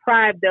were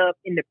deprived of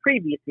in the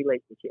previous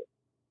relationship.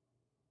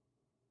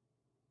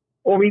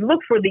 Or we look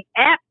for the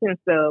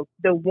absence of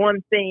the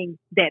one thing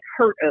that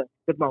hurt us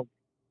the most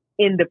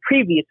in the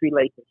previous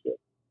relationship.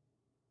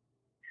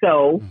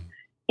 So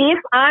if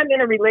I'm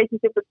in a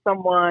relationship with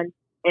someone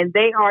and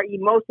they are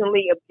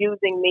emotionally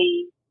abusing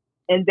me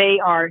and they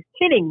are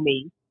hitting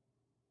me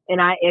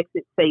and I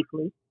exit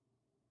safely,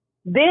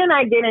 then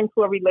I get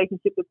into a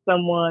relationship with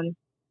someone,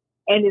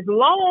 and as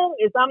long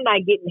as I'm not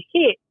getting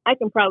hit, I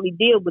can probably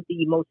deal with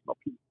the emotional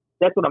piece.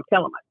 That's what I'm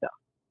telling myself.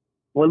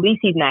 Well, at least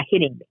he's not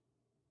hitting me.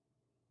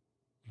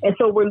 And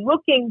so we're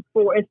looking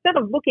for, instead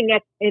of looking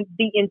at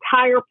the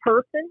entire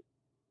person,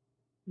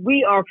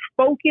 we are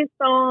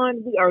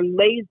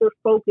laser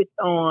focused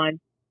on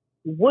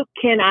what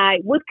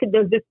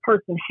does this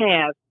person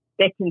have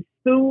that can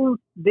soothe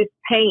this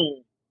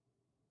pain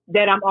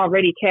that I'm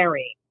already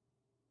carrying.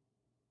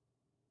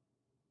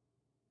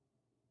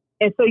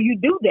 And so you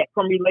do that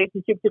from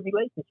relationship to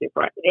relationship,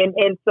 right?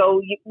 And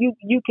so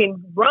you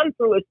can run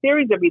through a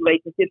series of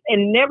relationships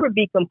and never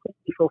be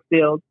completely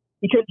fulfilled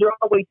because you're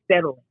always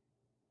settling.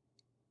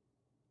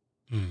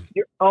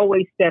 You're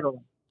always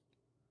settling.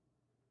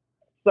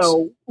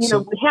 So, we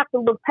have to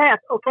look past,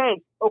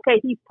 okay,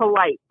 he's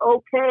polite.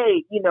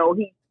 Okay, he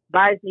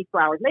buys me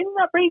flowers. Maybe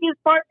my previous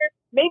partner,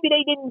 maybe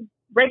they didn't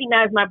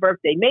recognize my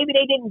birthday. Maybe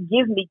they didn't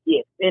give me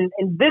gifts.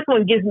 And this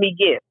one gives me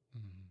gifts.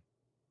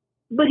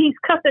 But he's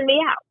cussing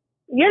me out.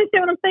 You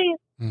understand what I'm saying?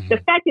 Mm-hmm. The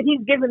fact that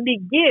he's giving me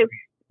gifts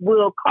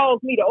will cause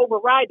me to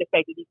override the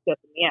fact that he's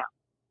cussing me out.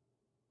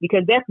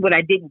 Because that's what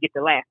I didn't get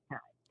the last time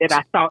that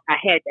I thought I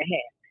had to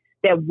have.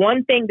 That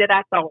one thing that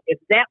I thought, if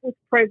that was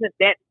present,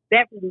 that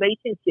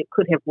relationship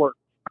could have worked.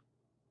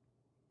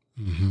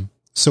 Mm-hmm.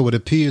 So it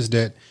appears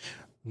that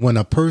when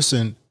a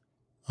person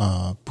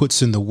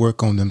puts in the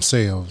work on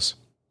themselves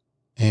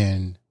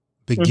and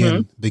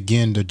begin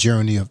the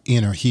journey of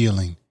inner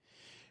healing,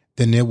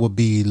 then there will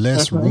be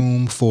less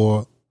room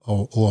for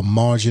or a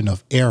margin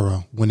of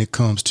error when it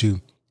comes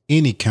to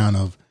any kind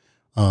of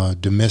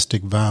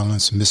domestic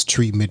violence,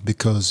 mistreatment,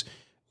 because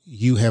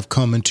you have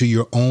come into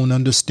your own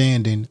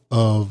understanding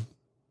of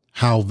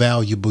how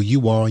valuable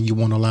you are, and you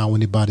won't allow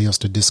anybody else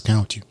to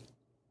discount you.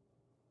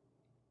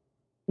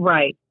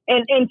 Right.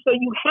 And so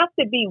you have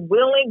to be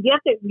willing.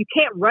 You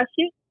can't rush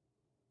it.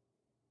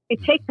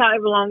 It takes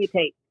however long it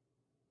takes.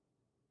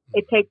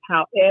 It takes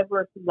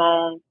however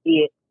long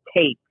it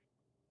takes.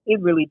 It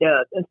really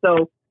does. And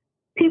so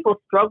people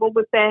struggle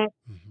with that,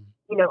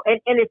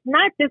 and it's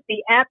not just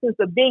the absence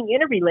of being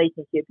in a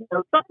relationship.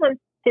 Someone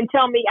can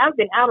tell me I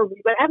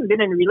haven't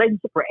been in a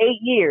relationship for 8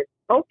 years.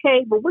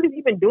 Okay, but what have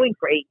you been doing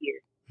for 8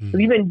 years? Have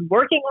you been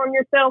working on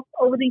yourself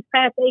over these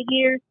past 8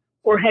 years,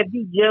 or have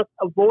you just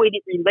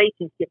avoided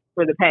relationships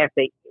for the past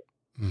 8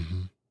 years?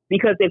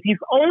 Because if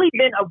you've only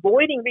been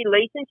avoiding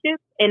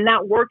relationships and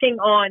not working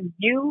on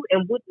you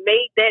and what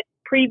made that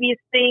previous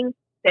thing,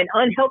 that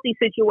unhealthy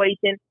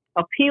situation,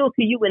 appeal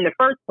to you in the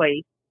first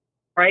place,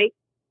 right?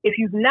 If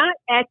you've not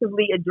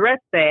actively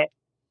addressed that,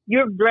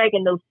 you're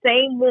dragging those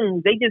same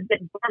wounds. They just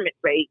been dormant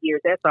for 8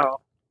 years. That's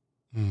all.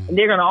 And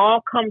they're going to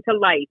all come to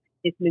life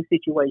in this new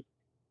situation.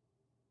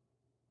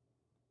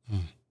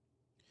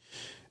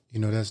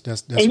 That's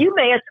and you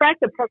may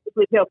attract a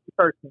perfectly healthy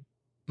person.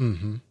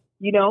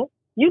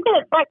 You can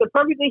attract a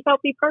perfectly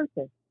healthy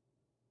person.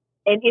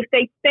 And if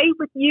they stay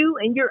with you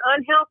and you're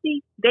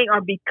unhealthy, they are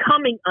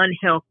becoming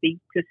unhealthy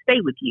to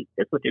stay with you.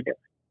 That's what they're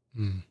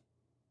doing.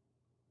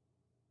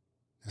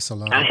 That's a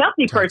lot. A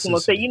healthy person will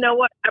say, you know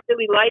what, I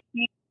really like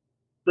you,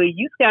 but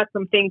you've got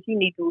some things you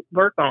need to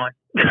work on.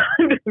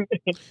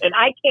 And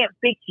I can't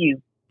fix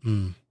you.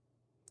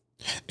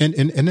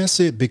 And that's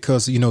it,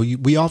 because,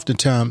 we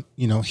oftentimes,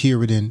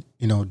 hear it in,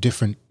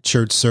 different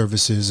church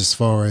services as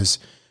far as,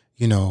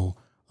 even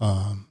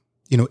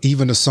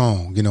a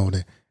song,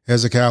 that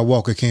Hezekiah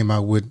Walker came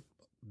out with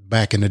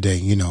back in the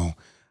day,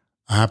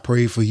 I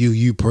pray for you,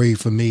 you pray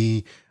for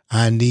me,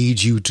 I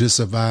need you to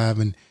survive.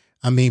 And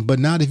but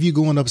not if you're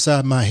going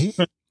upside my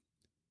head.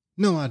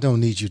 No, I don't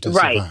need you to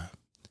survive.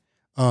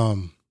 I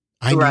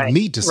need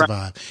me to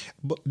survive.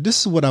 But this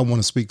is what I want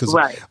to speak, because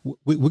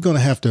we're going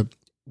to have to,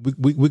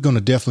 we're going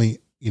to definitely,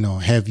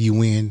 have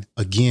you in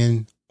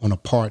again on a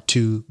part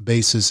 2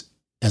 basis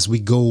as we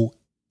go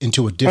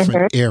into a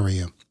different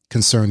area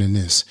concerning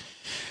this.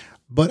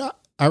 But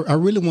I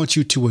really want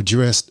you to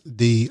address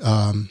the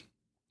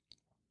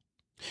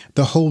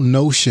whole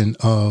notion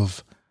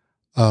of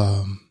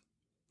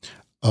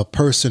a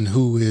person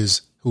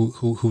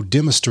who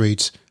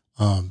demonstrates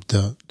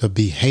the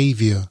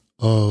behavior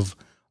of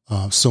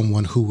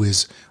someone who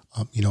is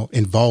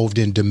involved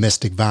in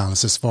domestic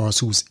violence, as far as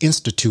who's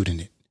instituting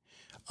it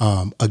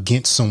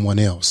against someone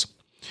else.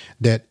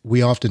 That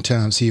we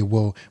oftentimes hear,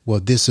 well,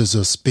 this is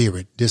a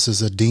spirit, this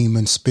is a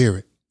demon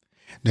spirit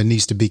that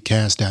needs to be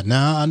cast out.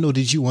 Now, I know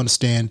that you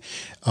understand,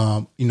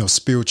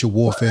 spiritual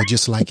warfare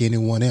just like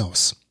anyone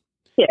else.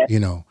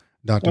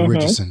 Dr.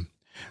 Richardson.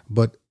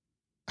 But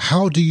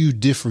how do you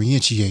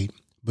differentiate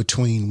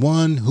between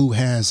one who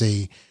has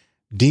a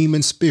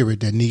demon spirit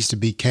that needs to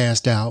be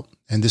cast out,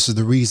 and this is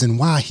the reason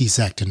why he's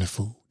acting a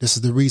fool. This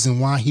is the reason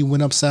why he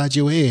went upside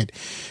your head,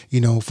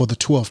 for the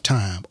 12th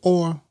time,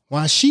 or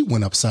why she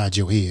went upside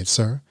your head,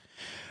 sir.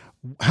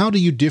 How do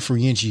you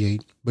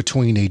differentiate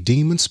between a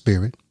demon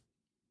spirit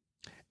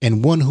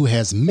and one who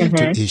has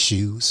mental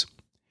issues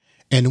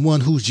and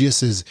one who's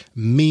just as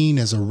mean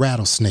as a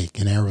rattlesnake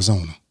in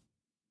Arizona?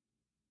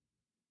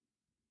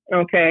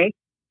 Okay.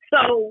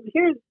 So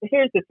here's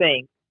the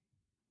thing.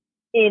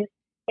 In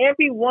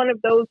every one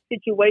of those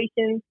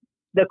situations,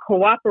 the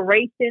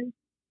cooperation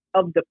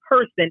of the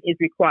person is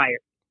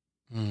required.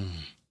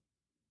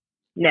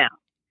 Now,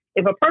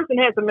 if a person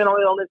has a mental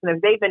illness and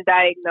if they've been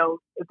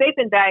diagnosed,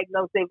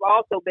 they've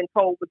also been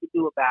told what to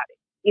do about it.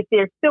 If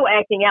they're still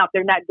acting out,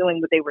 they're not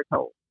doing what they were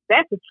told.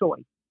 That's a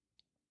choice.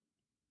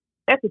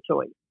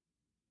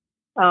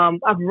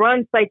 I've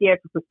run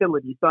psychiatric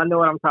facilities, so I know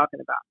what I'm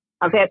talking about.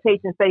 I've had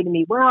patients say to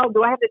me, well,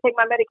 do I have to take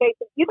my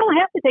medication? You don't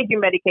have to take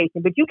your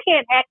medication, but you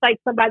can't act like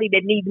somebody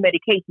that needs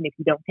medication if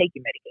you don't take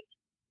your medication.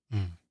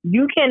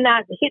 You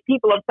cannot hit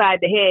people upside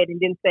the head and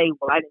then say,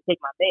 well, I didn't take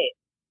my meds.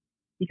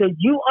 Because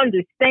you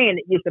understand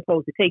that you're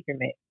supposed to take your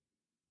meds.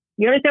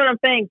 You understand what I'm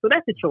saying? So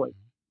that's a choice.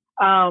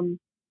 A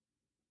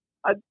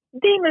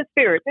demon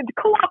spirit, the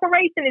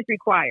cooperation is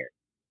required.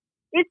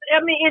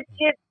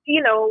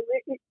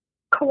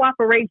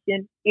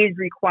 Cooperation is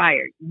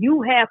required.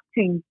 You have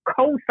to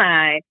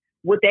co-sign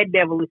what that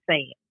devil is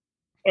saying.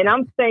 And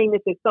I'm saying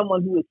this as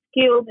someone who is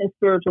skilled in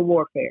spiritual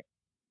warfare.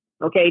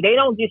 Okay, they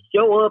don't just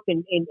show up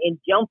and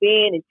jump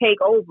in and take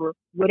over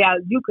without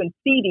you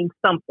conceding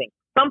something.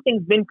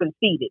 Something's been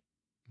conceded.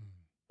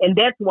 And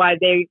that's why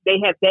they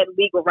have that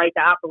legal right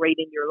to operate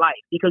in your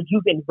life, because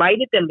you've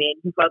invited them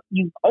in,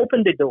 you've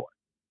opened the door.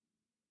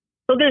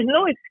 So there's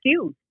no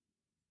excuse.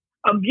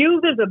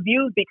 Abusers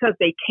abuse because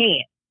they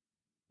can.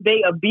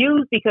 They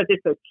abuse because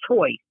it's a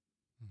choice.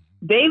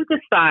 They've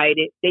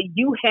decided that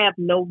you have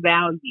no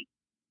value.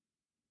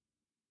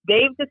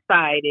 They've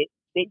decided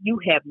that you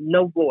have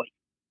no voice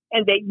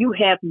and that you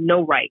have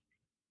no rights.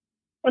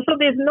 And so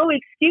there's no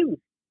excuse.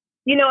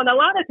 And a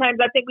lot of times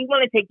I think we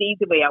want to take the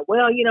easy way out.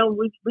 Well,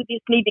 we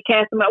just need to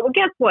cast them out. Well,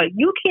 guess what?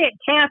 You can't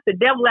cast the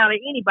devil out of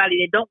anybody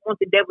that don't want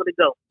the devil to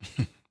go.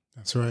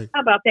 That's right.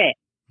 How about that?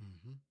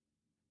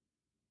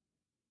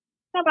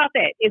 How about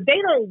that? If they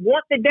don't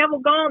want the devil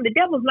gone, the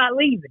devil's not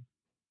leaving.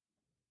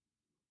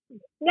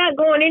 Not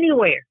going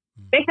anywhere.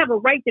 They have a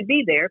right to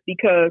be there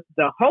because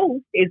the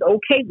host is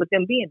okay with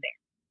them being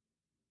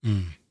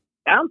there.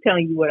 I'm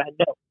telling you what I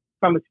know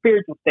from a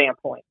spiritual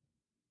standpoint.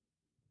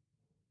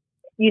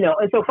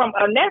 And so from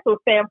a natural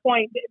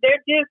standpoint, they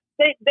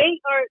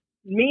are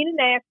mean and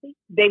nasty.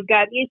 They've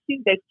got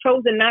issues. They've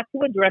chosen not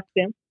to address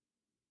them.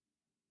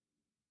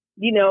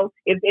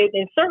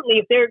 And certainly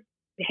if they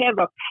have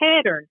a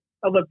pattern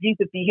of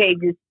abusive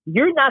behaviors,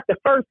 you're not the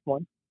first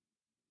one.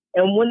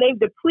 And when they've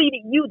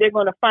depleted you, they're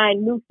going to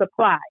find new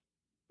supply.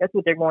 That's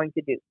what they're going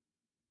to do.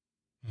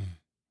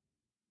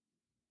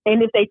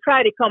 And if they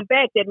try to come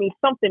back, that means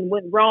something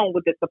went wrong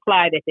with the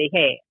supply that they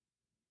had.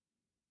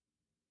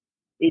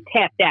 It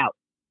tapped out.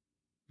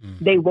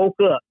 They woke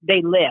up.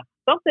 They left.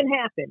 Something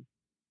happened.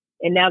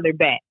 And now they're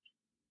back.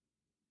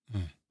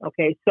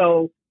 Okay,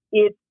 so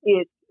this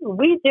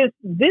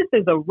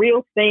is a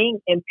real thing,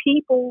 and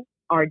people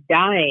are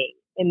dying,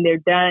 and they're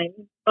dying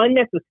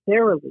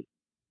unnecessarily.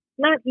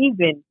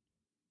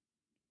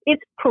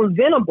 It's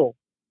preventable.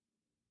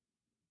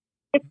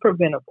 It's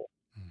preventable.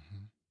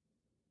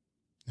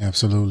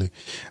 Absolutely.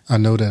 I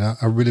know that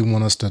I really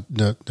want us to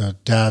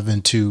dive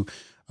into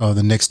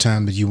the next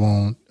time that you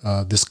on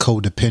this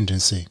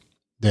codependency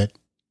that,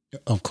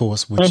 of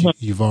course, which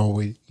you've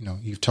always,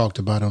 you've talked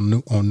about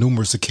on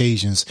numerous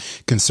occasions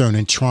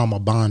concerning trauma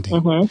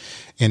bonding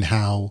and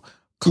how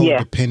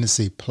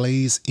codependency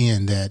plays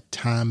in that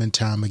time and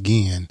time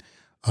again.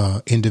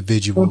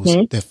 Individuals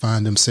that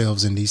find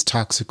themselves in these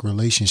toxic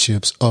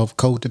relationships of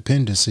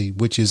codependency,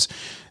 which is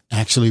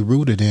actually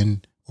rooted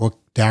in or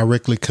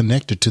directly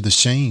connected to the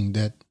shame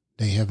that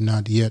they have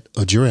not yet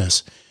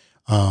addressed.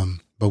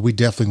 But we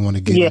definitely want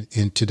to get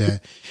into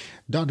that.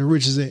 Dr.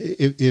 Richards,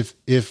 if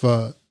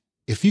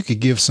you could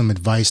give some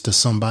advice to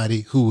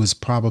somebody who has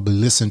probably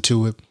listened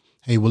to it,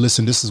 hey, well,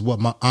 listen, this is what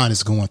my aunt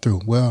is going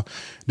through. Well,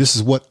 this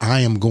is what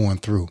I am going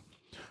through.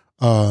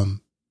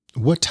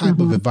 What type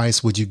of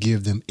advice would you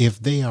give them if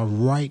they are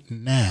right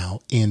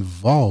now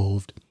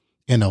involved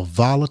in a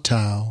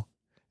volatile,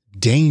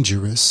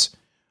 dangerous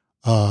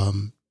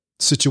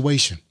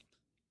situation?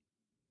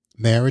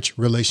 Marriage,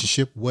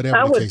 relationship,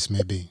 whatever the case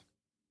may be.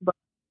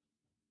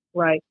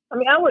 Right.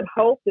 I would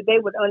hope that they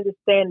would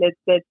understand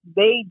that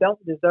they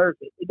don't deserve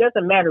it. It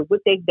doesn't matter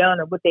what they've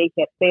done or what they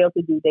have failed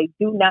to do. They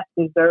do not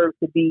deserve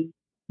to be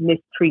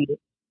mistreated.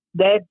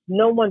 That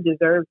no one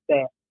deserves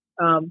that.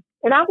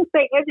 And I would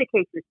say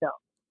educate yourself.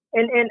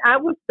 And I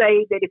would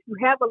say that if you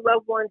have a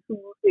loved one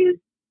who is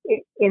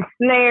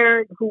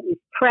ensnared, who is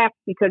trapped,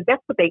 because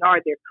that's what they are,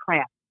 they're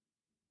trapped.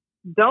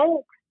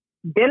 Don't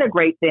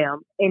denigrate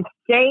them and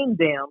shame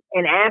them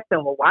and ask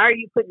them, well, why are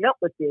you putting up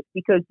with this?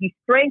 Because you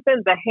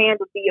strengthen the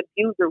hand of the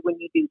abuser when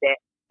you do that.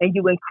 And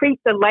you increase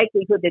the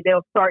likelihood that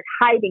they'll start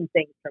hiding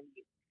things from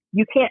you.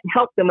 You can't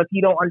help them if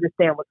you don't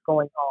understand what's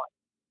going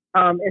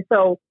on. And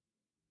so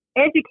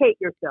educate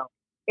yourself.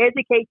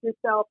 Educate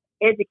yourself.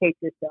 Educate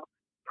yourself.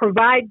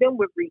 Provide them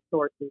with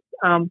resources.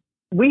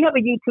 We have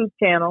a YouTube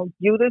channel,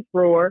 Judah's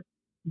Roar,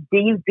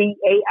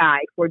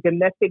 DVAI, for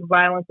Domestic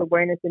Violence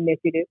Awareness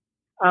Initiative.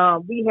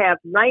 We have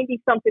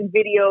 90-something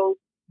videos,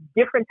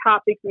 different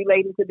topics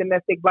relating to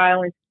domestic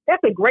violence.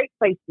 That's a great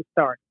place to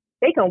start.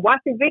 They can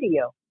watch a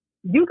video.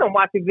 You can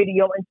watch a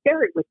video and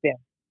share it with them.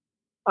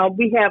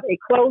 We have a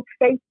closed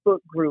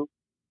Facebook group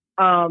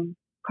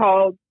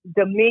called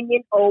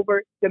Dominion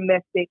Over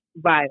Domestic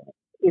Violence.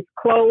 It's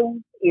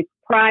closed. It's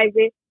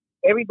private.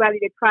 Everybody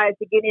that tries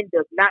to get in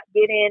does not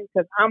get in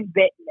because I'm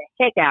vetting the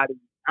heck out of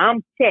you.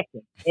 I'm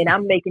checking and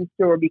I'm making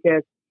sure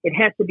because it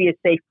has to be a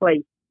safe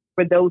place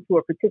for those who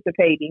are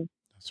participating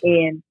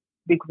in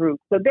the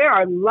group. So there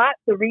are lots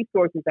of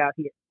resources out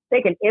here.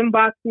 They can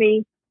inbox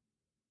me,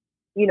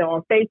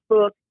 on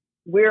Facebook.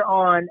 We're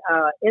on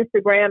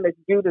Instagram as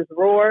Judah's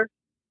Roar.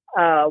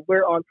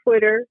 We're on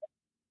Twitter.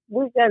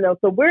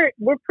 So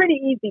we're pretty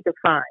easy to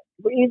find.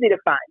 We're easy to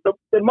find. But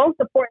the most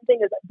important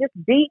thing is just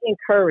be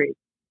encouraged.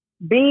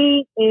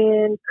 Be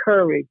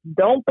encouraged.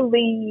 Don't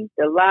believe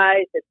the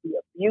lies that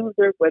the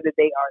abuser, whether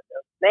they are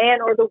the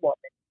man or the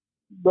woman,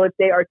 what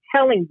they are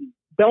telling you.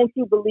 Don't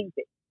you believe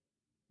it?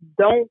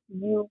 Don't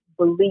you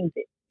believe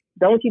it?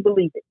 Don't you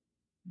believe it?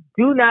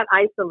 Do not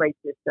isolate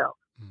yourself.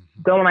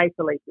 Mm-hmm. Don't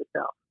isolate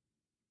yourself.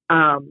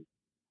 And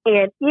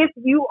if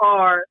you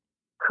are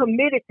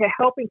committed to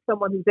helping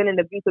someone who's in an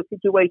abusive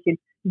situation,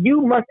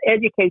 you must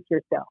educate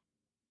yourself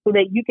so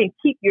that you can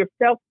keep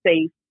yourself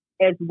safe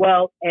as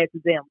well as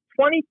them.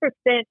 20%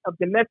 of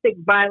domestic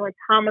violence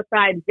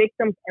homicide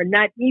victims are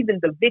not even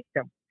the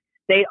victim.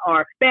 They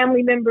are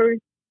family members.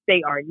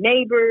 They are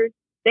neighbors.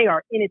 They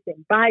are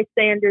innocent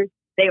bystanders.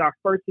 They are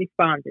first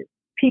responders,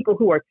 people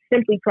who are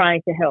simply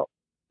trying to help.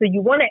 So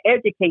you want to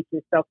educate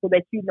yourself so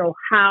that you know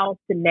how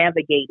to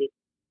navigate it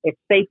as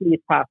safely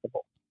as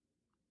possible.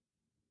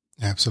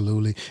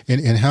 Absolutely.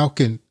 And how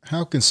can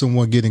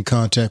someone get in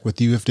contact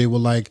with you if they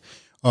would like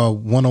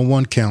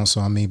one-on-one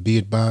counsel? I mean, be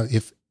it by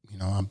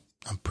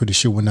I'm pretty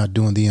sure we're not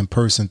doing the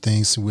in-person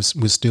things. So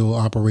we're still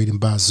operating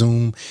by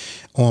Zoom,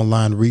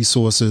 online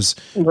resources,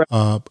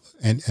 right.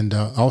 and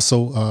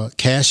also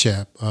Cash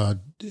App.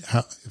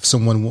 If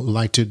someone would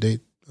like to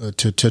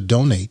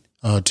donate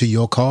to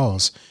your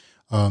cause,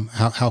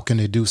 how can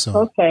they do so?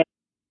 Okay.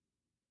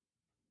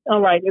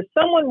 All right. If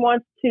someone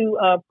wants to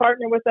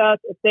partner with us,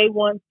 if they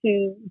want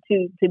to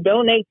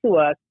donate to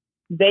us,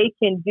 they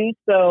can do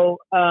so.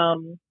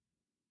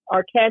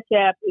 Our Cash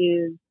App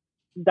is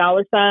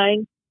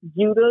 $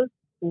 Judah's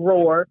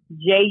Roar,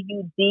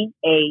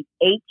 JUDAHS,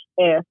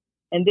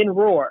 and then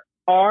Roar,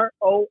 ROARRR,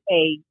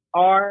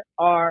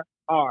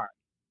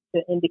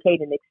 to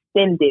indicate an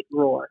extended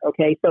roar.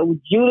 Okay, so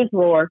Judah's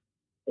Roar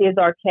is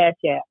our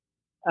Cash App.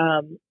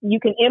 You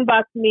can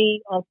inbox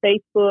me on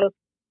Facebook.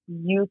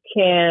 You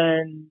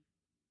can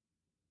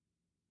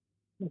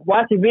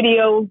watch a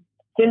video,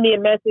 send me a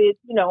message,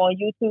 on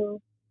YouTube,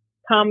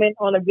 comment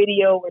on a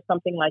video or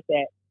something like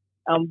that.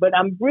 But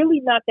I'm really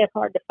not that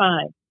hard to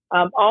find.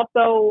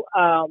 Also,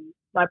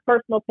 my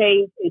personal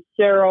page is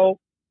Cheryl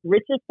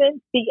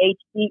Richardson,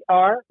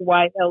 CHERYLE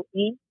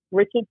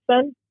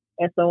Richardson,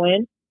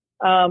 SON.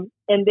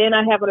 And then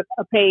I have a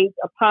page,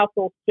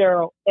 Apostle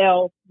Cheryl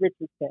L.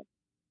 Richardson.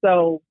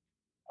 So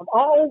I'm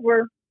all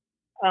over.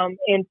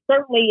 And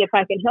certainly if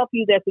I can help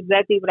you, that's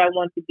exactly what I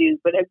want to do.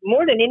 But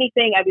more than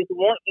anything, I just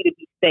want you to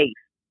be safe.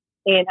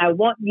 And I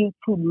want you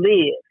to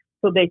live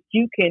so that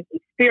you can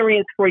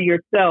experience for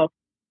yourself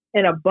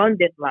an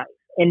abundant life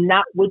and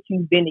not what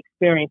you've been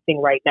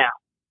experiencing right now.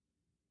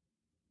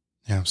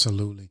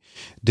 Absolutely.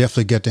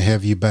 Definitely get to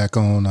have you back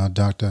on,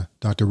 Dr.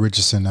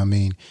 Richardson. I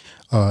mean,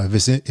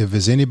 if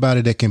there's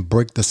anybody that can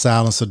break the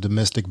silence of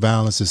domestic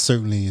violence, it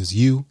certainly is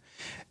you.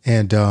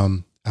 And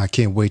I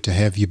can't wait to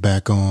have you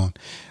back on.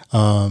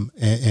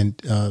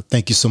 And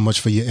thank you so much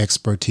for your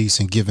expertise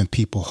and giving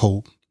people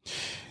hope.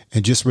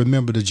 And just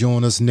remember to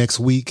join us next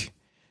week.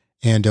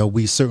 And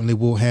we certainly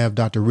will have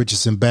Dr.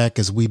 Richardson back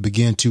as we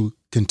begin to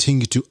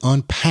continue to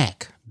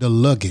unpack the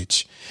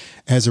luggage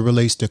as it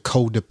relates to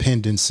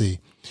codependency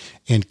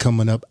and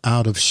coming up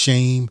out of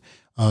shame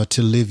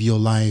to live your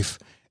life,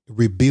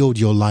 rebuild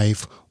your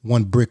life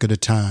one brick at a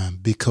time,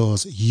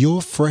 because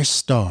your fresh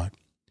start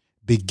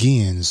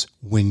begins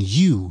when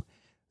you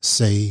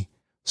say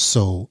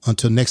so.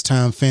 Until next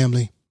time,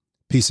 family,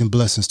 peace and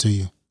blessings to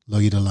you.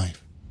 Love you to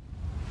life.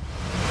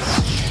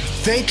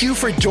 Thank you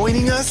for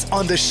joining us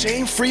on the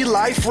Shame Free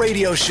Life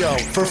radio show.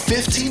 For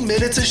 15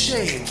 minutes of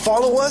shame,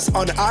 follow us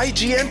on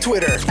IG and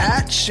Twitter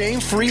at Shame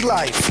Free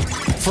Life.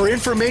 For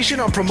information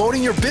on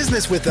promoting your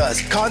business with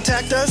us,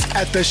 contact us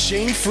at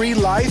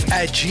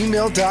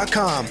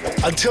theshamefreelife@gmail.com.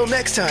 Until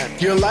next time,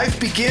 your life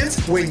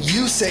begins when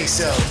you say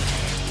so.